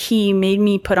 He made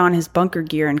me put on his bunker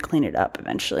gear and clean it up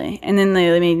eventually. And then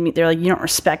they're like, you don't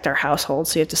respect our household,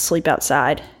 so you have to sleep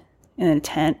outside in a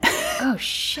tent. Oh,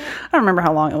 shit. I don't remember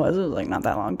how long it was. It was like not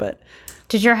that long, but.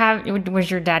 Was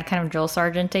your dad kind of drill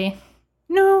sergeant-y?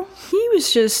 No, he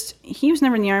was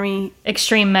never in the Army.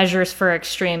 Extreme measures for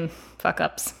extreme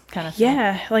fuck-ups kind of thing.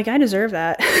 Yeah, like I deserve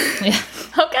that. Yeah.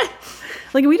 Okay.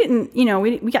 Like we didn't,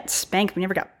 we got spanked. We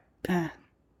never got,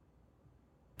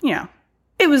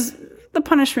 it was, the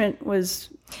punishment was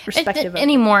respective.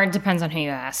 Anymore, it depends on who you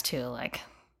ask too. Like,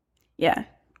 yeah.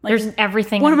 Like, there's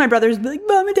everything. One of my brothers would be like,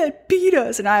 Mom and Dad beat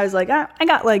us. And I was like, I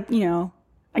got like,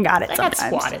 I got it sometimes. I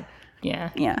got swatted.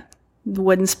 Yeah. Yeah. The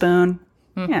wooden spoon.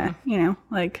 Mm-hmm. Yeah.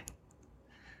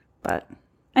 But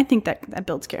I think that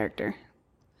builds character.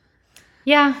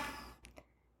 Yeah.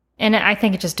 And I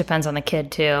think it just depends on the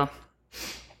kid too.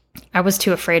 I was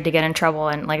too afraid to get in trouble.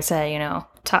 And like I said,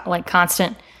 like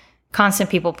constant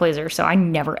people pleaser. So I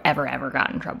never, ever, ever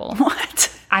got in trouble.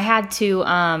 What? I had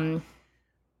to,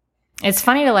 it's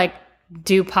funny to like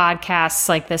do podcasts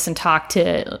like this and talk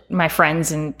to my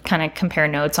friends and kind of compare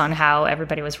notes on how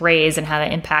everybody was raised and how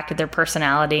that impacted their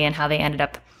personality and how they ended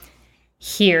up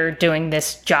here doing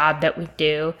this job that we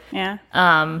do. Yeah.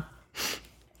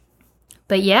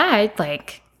 But yeah,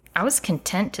 I was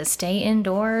content to stay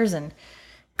indoors and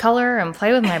color and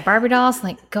play with my Barbie dolls,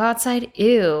 like go outside,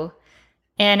 ew.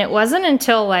 And it wasn't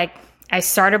until like I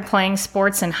started playing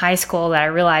sports in high school that I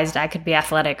realized I could be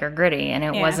athletic or gritty. And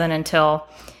it wasn't until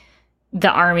the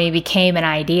Army became an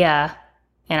idea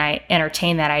and I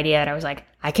entertained that idea that I was like,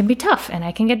 I can be tough and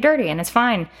I can get dirty and it's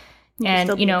fine. And,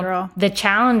 the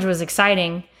challenge was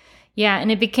exciting. Yeah.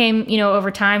 And it became,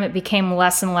 over time, it became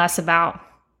less and less about,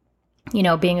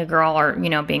 being a girl or,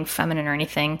 being feminine or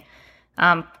anything.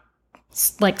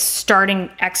 Like starting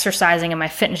exercising in my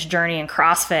fitness journey and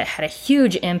CrossFit had a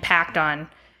huge impact on,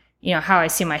 how I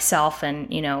see myself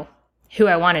and, who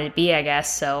I wanted to be, I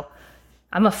guess. So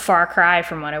I'm a far cry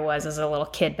from what I was as a little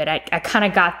kid, but I kind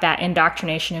of got that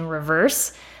indoctrination in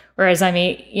reverse. Whereas I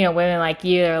mean, women like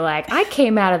you are like, I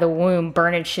came out of the womb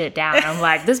burning shit down. I'm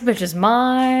like, this bitch is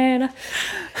mine.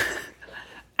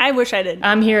 I wish I did.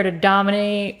 I'm here to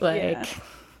dominate. I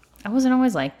wasn't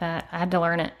always like that. I had to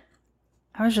learn it.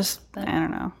 I was just, I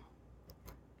don't know.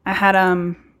 I had,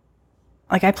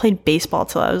 I played baseball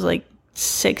till I was like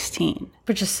 16.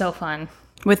 Which is so fun.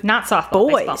 With not softball,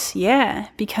 boys, baseball. Yeah,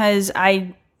 because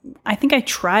I think I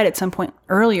tried at some point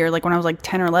earlier, like when I was like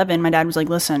 10 or 11, my dad was like,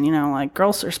 listen,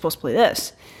 girls are supposed to play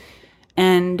this.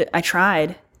 And I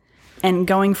tried, and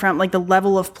going from like the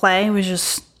level of play was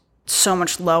just so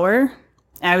much lower.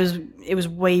 It was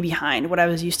way behind what I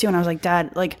was used to. And I was like,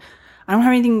 Dad, like, I don't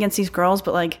have anything against these girls,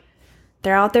 but like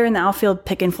they're out there in the outfield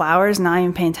picking flowers, not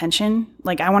even paying attention.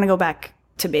 Like I want to go back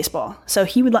to baseball. So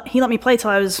he let me play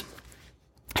till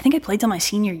I think I played till my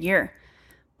senior year.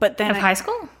 But then of high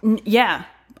school? Yeah.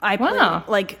 I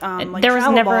played there was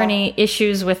never any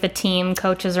issues with the team,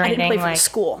 coaches, or anything? I didn't play for the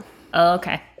school. Oh,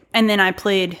 okay. And then I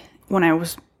played I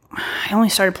only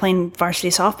started playing varsity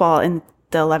softball in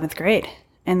the 11th grade.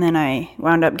 And then I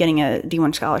wound up getting a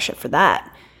D1 scholarship for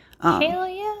that. Hell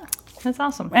yeah. That's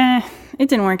awesome. It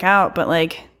didn't work out, but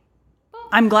like,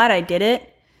 I'm glad I did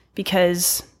it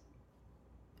because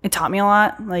it taught me a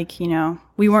lot. Like,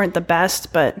 we weren't the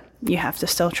best, but you have to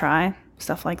still try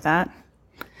stuff like that.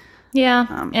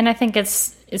 Yeah. And I think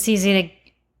it's easy to,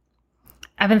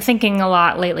 I've been thinking a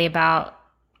lot lately about,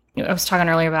 I was talking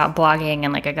earlier about blogging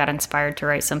and like I got inspired to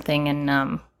write something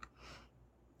and,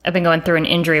 I've been going through an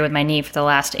injury with my knee for the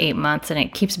last 8 months and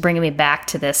it keeps bringing me back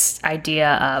to this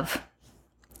idea of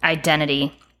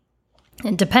identity.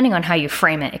 And depending on how you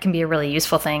frame it, it can be a really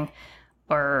useful thing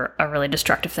or a really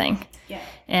destructive thing. Yeah.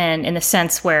 And in the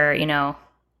sense where,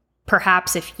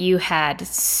 perhaps if you had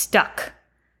stuck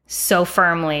so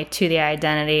firmly to the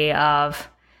identity of,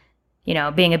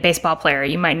 being a baseball player,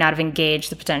 you might not have engaged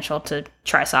the potential to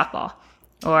try softball.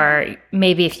 Or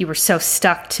maybe if you were so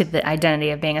stuck to the identity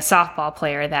of being a softball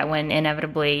player that when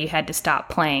inevitably you had to stop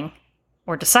playing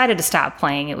or decided to stop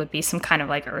playing, it would be some kind of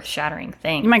like earth-shattering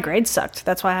thing. My grades sucked.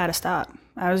 That's why I had to stop.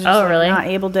 I was just really? not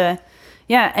able to.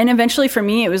 Yeah. And eventually for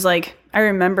me, it was like, I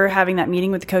remember having that meeting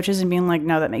with the coaches and being like,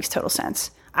 no, that makes total sense.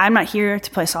 I'm not here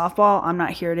to play softball. I'm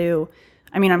not here to,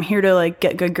 I'm here to like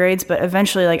get good grades, but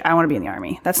eventually like I want to be in the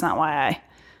Army. That's not why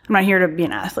I'm not here to be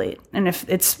an athlete. And if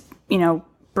it's,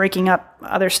 breaking up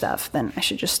other stuff, then I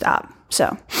should just stop.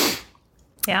 So,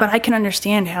 yeah. But I can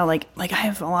understand how like I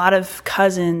have a lot of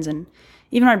cousins, and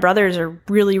even my brothers are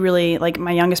really, really, like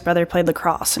my youngest brother played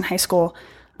lacrosse in high school.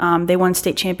 They won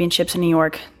state championships in New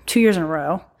York 2 years in a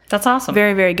row. That's awesome.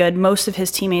 Very, very good. Most of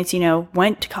his teammates,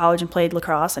 went to college and played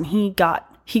lacrosse, and he got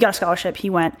a scholarship. He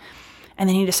went, and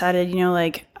then he decided,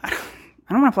 like, I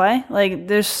don't want to play. Like,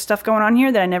 there's stuff going on here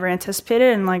that I never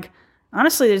anticipated, and like,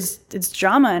 honestly, it's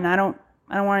drama, and I don't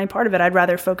want any part of it. I'd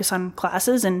rather focus on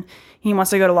classes, and he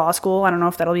wants to go to law school. I don't know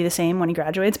if that'll be the same when he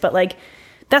graduates, but like,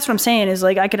 that's what I'm saying is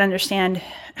like, I could understand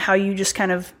how you just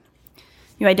kind of,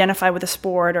 you identify with a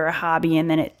sport or a hobby, and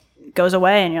then it goes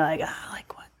away, and you're like,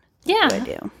 like what? Yeah. What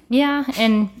do I do? Yeah.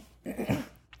 And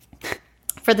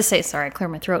for the sake, sorry, I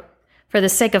cleared my throat. For the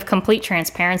sake of complete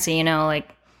transparency, like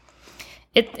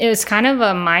it was kind of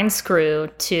a mind screw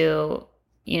to,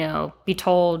 be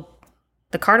told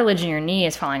the cartilage in your knee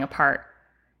is falling apart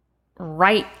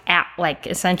right at like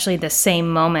essentially the same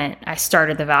moment I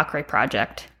started the Valkyrie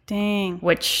project. Dang.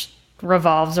 Which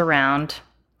revolves around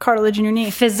cartilage in your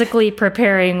knee, physically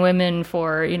preparing women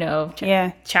for,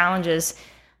 challenges.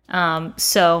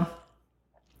 So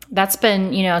that's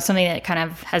been, something that kind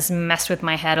of has messed with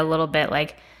my head a little bit.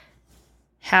 Like,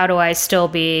 how do I still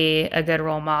be a good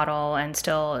role model and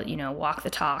still, walk the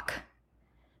talk?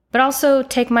 But also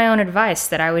take my own advice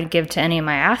that I would give to any of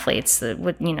my athletes that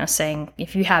would, saying,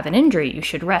 if you have an injury, you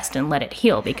should rest and let it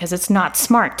heal, because it's not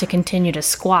smart to continue to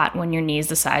squat when your knee's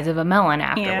the size of a melon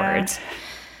afterwards. Yeah.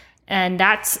 And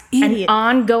that's an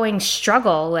ongoing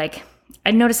struggle. Like,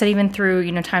 I noticed that even through,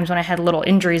 times when I had little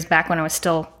injuries back when I was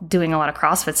still doing a lot of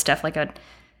CrossFit stuff, like I'd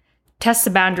test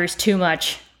the boundaries too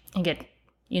much and get,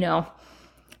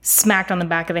 smacked on the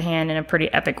back of the hand in a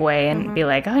pretty epic way and be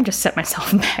like, I just set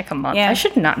myself back a month. Yeah. I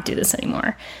should not do this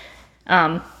anymore.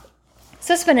 So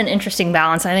it's been an interesting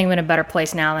balance. I think I'm in a better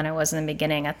place now than I was in the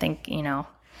beginning. I think,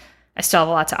 I still have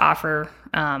a lot to offer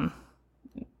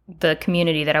the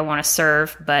community that I want to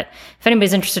serve. But if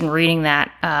anybody's interested in reading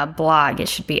that blog, it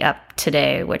should be up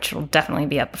today, which will definitely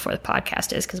be up before the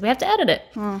podcast is, because we have to edit it.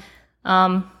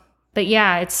 But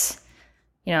yeah, it's,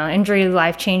 injury,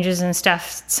 life changes and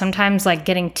stuff. Sometimes like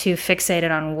getting too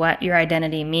fixated on what your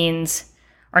identity means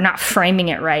or not framing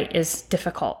it right is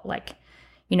difficult. Like,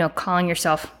 calling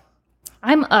yourself,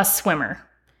 I'm a swimmer.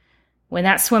 When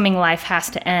that swimming life has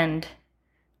to end,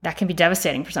 that can be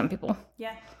devastating for some people.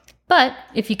 Yeah. But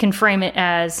if you can frame it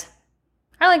as,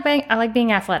 I like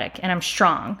being athletic, and I'm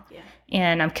strong,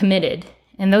 and I'm committed.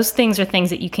 And those things are things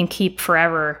that you can keep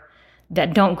forever,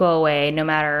 that don't go away no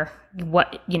matter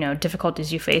what,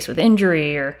 difficulties you face with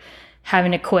injury or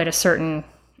having to quit a certain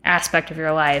aspect of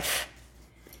your life.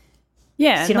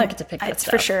 Yeah. So you don't get to pick that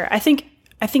stuff. For sure. I think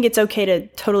it's okay to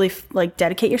totally like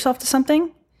dedicate yourself to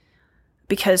something,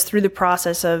 because through the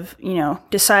process of,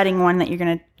 deciding when that you're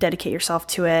going to dedicate yourself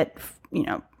to it,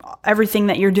 everything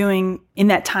that you're doing in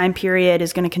that time period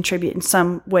is going to contribute in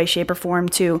some way, shape, or form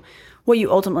to what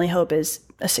you ultimately hope is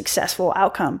a successful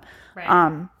outcome.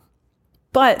 Right.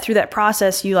 But through that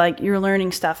process, you're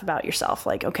learning stuff about yourself.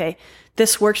 Like, okay,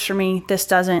 this works for me. This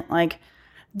doesn't. Like,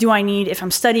 if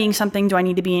I'm studying something, do I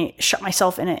need to shut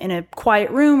myself in a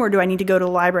quiet room, or do I need to go to a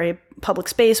library, public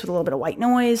space with a little bit of white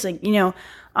noise? Like,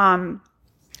 and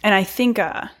I think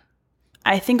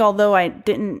although I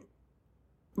didn't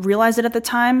realize it at the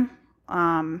time,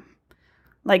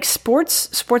 like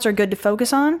sports are good to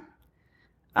focus on,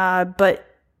 but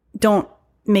don't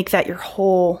make that your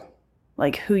whole,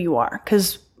 like, who you are.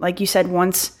 Because like you said,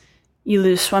 once you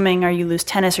lose swimming or you lose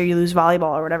tennis or you lose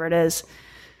volleyball or whatever it is,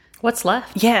 what's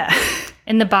left? Yeah.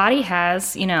 And the body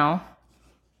has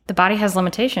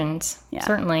limitations,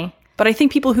 certainly. But I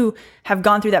think people who have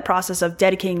gone through that process of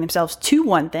dedicating themselves to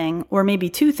one thing, or maybe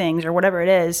two things, or whatever it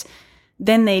is,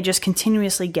 then they just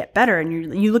continuously get better. And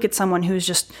you look at someone who's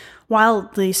just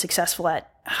wildly successful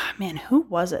at, who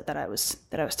was it that I was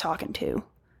talking to?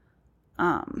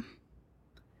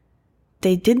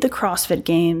 They did the CrossFit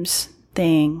Games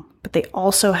thing, but they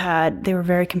were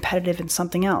very competitive in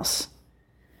something else.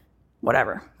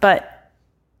 Whatever. But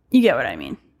you get what I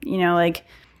mean. Like,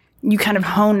 you kind of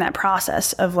hone that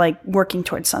process of like working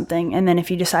towards something. And then if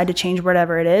you decide to change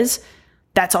whatever it is,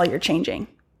 that's all you're changing.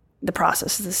 the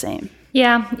process is the same.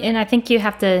 Yeah, and I think you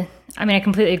have to, I mean, I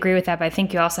completely agree with that, but I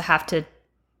think you also have to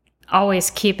always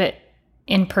keep it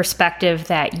in perspective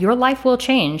that your life will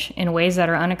change in ways that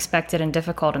are unexpected and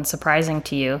difficult and surprising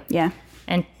to you. Yeah.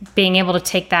 And being able to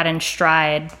take that in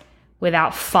stride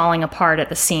without falling apart at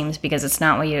the seams because it's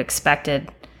not what you expected,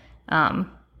 I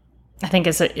think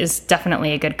is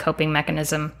definitely a good coping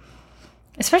mechanism.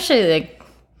 Especially, like,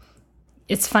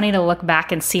 it's funny to look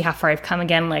back and see how far I've come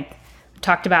again. Like,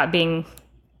 talked about being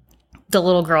the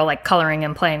little girl, like, coloring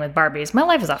and playing with Barbies. My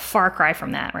life is a far cry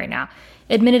from that right now.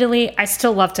 Admittedly, I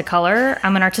still love to color.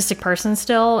 I'm an artistic person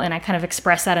still, and I kind of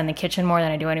express that in the kitchen more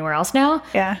than I do anywhere else now.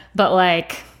 Yeah. But,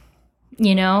 like,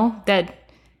 you know, that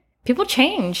people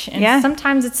change. And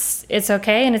sometimes it's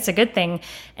okay and it's a good thing.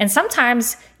 And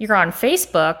sometimes you're on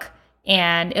Facebook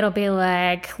and it'll be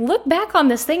like, look back on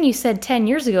this thing you said 10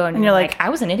 years ago. And you're like, I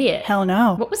was an idiot. Hell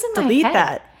no. What was in my Delete head?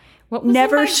 that. What was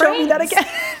Never in my show me that brains? again.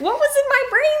 What was in my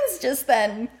brains just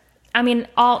then? I mean,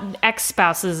 all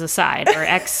ex-spouses aside, or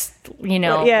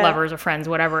lovers or friends,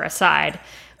 whatever aside,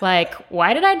 like,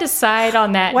 why did I decide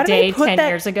on that day 10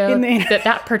 years ago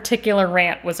that particular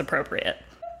rant was appropriate?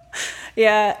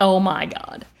 Yeah. Oh my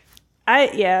God.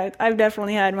 I've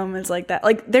definitely had moments like that.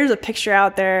 Like, there's a picture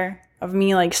out there of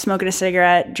me, like, smoking a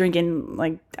cigarette, drinking,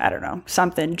 like, I don't know,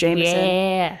 something, Jameson.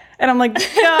 Yeah. And I'm like,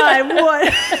 God,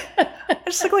 what? I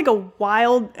just look like a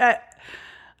wild...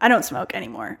 I don't smoke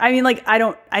anymore. I mean, like,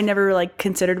 I never, like,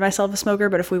 considered myself a smoker,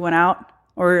 but if we went out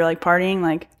or we were, like, partying,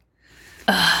 like...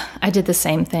 I did the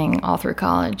same thing all through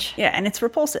college. Yeah, and it's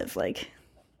repulsive, like...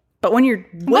 But when you're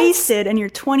wasted and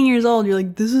you're 20 years old, you're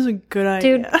like, this is a good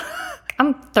idea. Dude,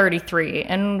 I'm 33,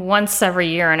 and once every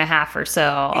year and a half or so,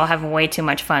 I'll have way too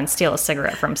much fun, steal a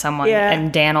cigarette from someone,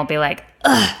 and Dan will be like,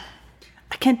 ugh.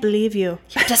 I can't believe you.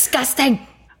 You're disgusting.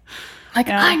 Like,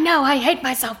 I know, I hate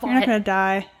myself for You're not going to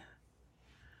die.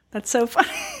 That's so funny.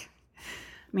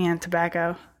 Man,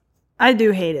 tobacco. I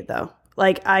do hate it, though.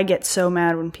 Like, I get so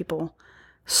mad when people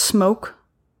smoke.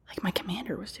 Like, my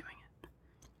commander was doing it.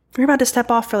 We were about to step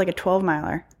off for, like, a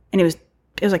 12-miler. And it was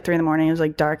like 3 a.m. It was,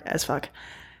 like, dark as fuck.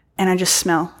 And I just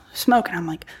smell smoke. And I'm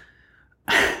like,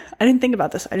 I didn't think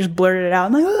about this. I just blurted it out.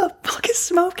 I'm like, who the fuck is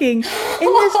smoking in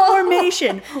this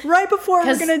formation right before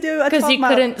we're going to do a 12-mile? Because you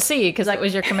couldn't see, because that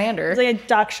was your commander. It's like,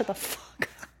 Doc, shut the fuck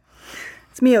up.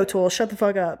 It's me, O'Toole. Shut the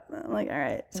fuck up. I'm like, all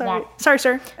right. Sorry. Womp. Sorry,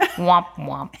 sir. Womp,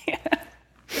 womp. Yeah.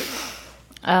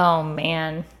 Oh,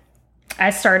 man. I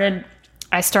started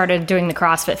doing the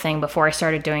CrossFit thing before I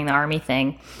started doing the Army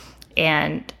thing.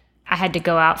 And I had to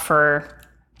go out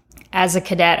as a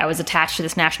cadet, I was attached to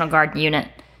this National Guard unit.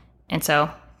 And so,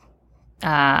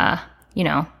 1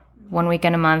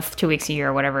 weekend a month, 2 weeks a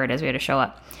year, whatever it is, we had to show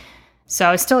up. So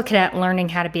I was still a cadet, learning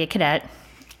how to be a cadet.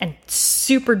 And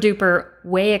super duper,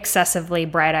 way excessively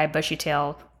bright-eyed,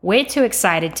 bushy-tailed, way too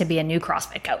excited to be a new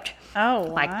CrossFit coach. Oh,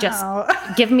 wow. Like, just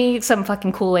give me some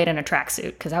fucking Kool-Aid and a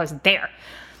tracksuit, because I was there.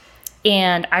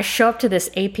 And I show up to this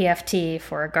APFT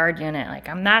for a guard unit. Like,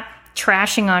 I'm not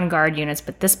trashing on guard units,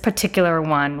 but this particular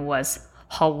one was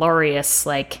hilarious,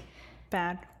 like...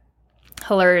 Bad.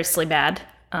 Hilariously bad.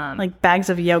 Like bags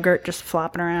of yogurt just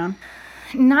flopping around?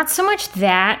 Not so much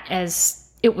that as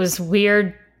it was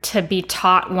weird to be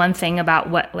taught one thing about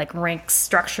what, like, rank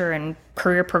structure and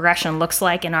career progression looks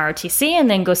like in ROTC, and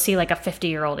then go see, like, a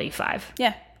 50-year-old E5.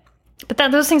 Yeah. But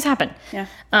those things happen. Yeah.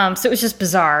 So it was just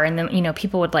bizarre. And then,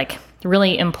 people would, like,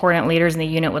 really important leaders in the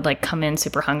unit would, like, come in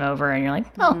super hungover, and you're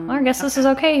like, well, I guess this is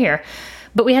okay here.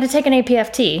 But we had to take an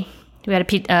APFT. We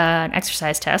had an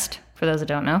exercise test, for those that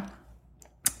don't know.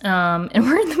 And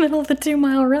we're in the middle of the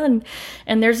 2-mile run.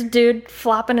 And there's a dude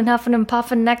flopping and huffing and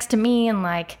puffing next to me, and,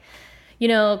 like,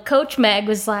 Coach Meg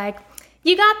was like,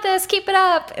 you got this, keep it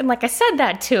up. And, like, I said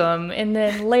that to him. And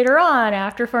then later on,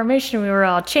 after formation, we were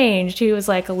all changed. He was,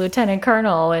 like, a lieutenant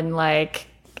colonel and, like,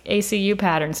 ACU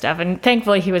pattern stuff. And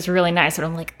thankfully, he was really nice. But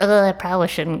I'm like, I probably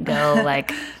shouldn't go,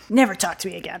 like... Never talk to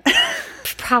me again.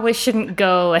 Probably shouldn't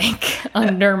go, like,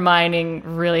 undermining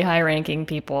really high-ranking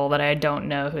people that I don't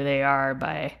know who they are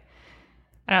by...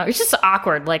 I don't know, it's just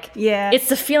awkward. Like, yeah. It's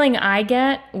the feeling I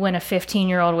get when a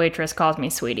 15-year-old waitress calls me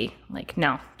sweetie. Like,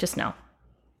 no, just no.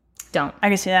 Don't. I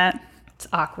can see that. It's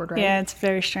awkward, right? Yeah, it's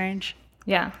very strange.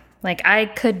 Yeah. Like, I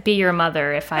could be your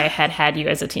mother if I had you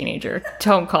as a teenager.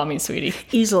 Don't call me sweetie.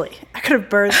 Easily. I could have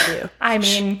birthed you. I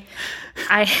mean,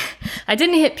 I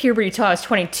didn't hit puberty till I was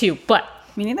 22, but...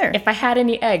 Me neither. If I had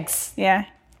any eggs. Yeah.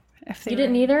 You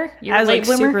didn't either? You were I was, late like,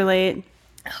 bloomer? super late.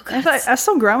 Oh, God. I was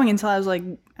still growing until I was, like,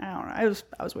 I don't know.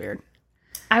 I was weird.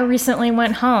 I recently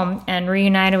went home and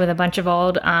reunited with a bunch of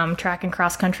old track and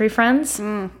cross country friends.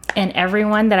 And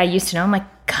everyone that I used to know, I'm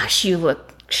like, gosh, you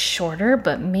look shorter,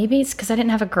 but maybe it's because I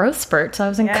didn't have a growth spurt, so I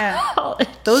was in college.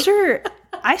 Those are,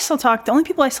 the only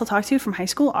people I still talk to from high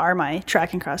school are my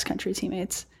track and cross country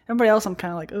teammates. Everybody else, I'm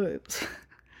kind of like, oh.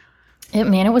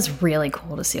 It was really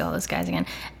cool to see all those guys again.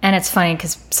 And it's funny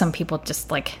because some people just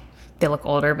like, they look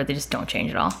older, but they just don't change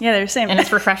at all. Yeah, they're the same. And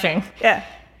it's refreshing. Yeah.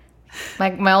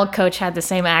 Like my old coach had the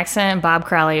same accent. Bob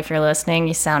Crowley, if you're listening,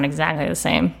 you sound exactly the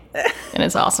same. And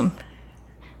it's awesome.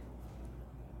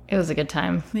 It was a good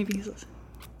time. Maybe he's listening.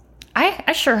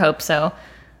 I sure hope so.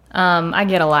 I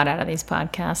get a lot out of these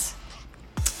podcasts.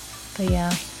 But yeah.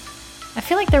 I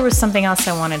feel like there was something else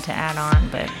I wanted to add on,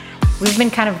 but we've been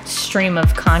kind of stream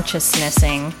of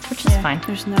consciousnessing, which is fine.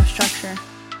 There's no structure.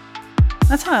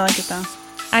 That's how I like it, though.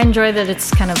 I enjoy that it's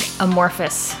kind of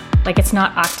amorphous. Like, it's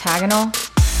not octagonal,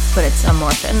 but it's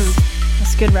amorphous.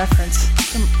 That's a good reference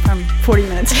from 40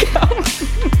 minutes ago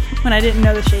when I didn't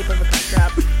know the shape of a cut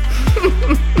drop.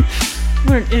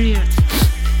 We're idiots.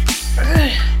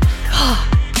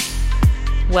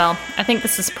 Well, I think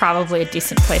this is probably a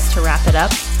decent place to wrap it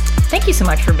up. Thank you so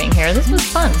much for being here. This was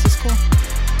fun. This was cool.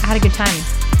 I had a good time.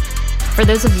 For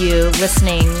those of you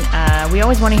listening, we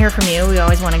always want to hear from you. We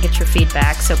always want to get your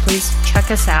feedback. So please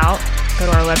check us out.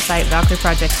 Go to our website,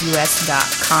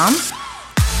 ValkyrieProjectUS.com.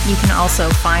 You can also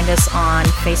find us on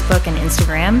Facebook and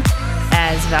Instagram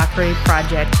as Valkyrie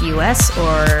Project US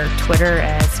or Twitter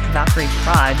as Valkyrie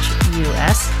Proj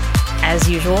US. As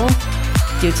usual,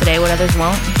 do today what others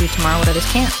won't, do tomorrow what others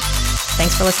can't.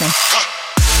 Thanks for listening.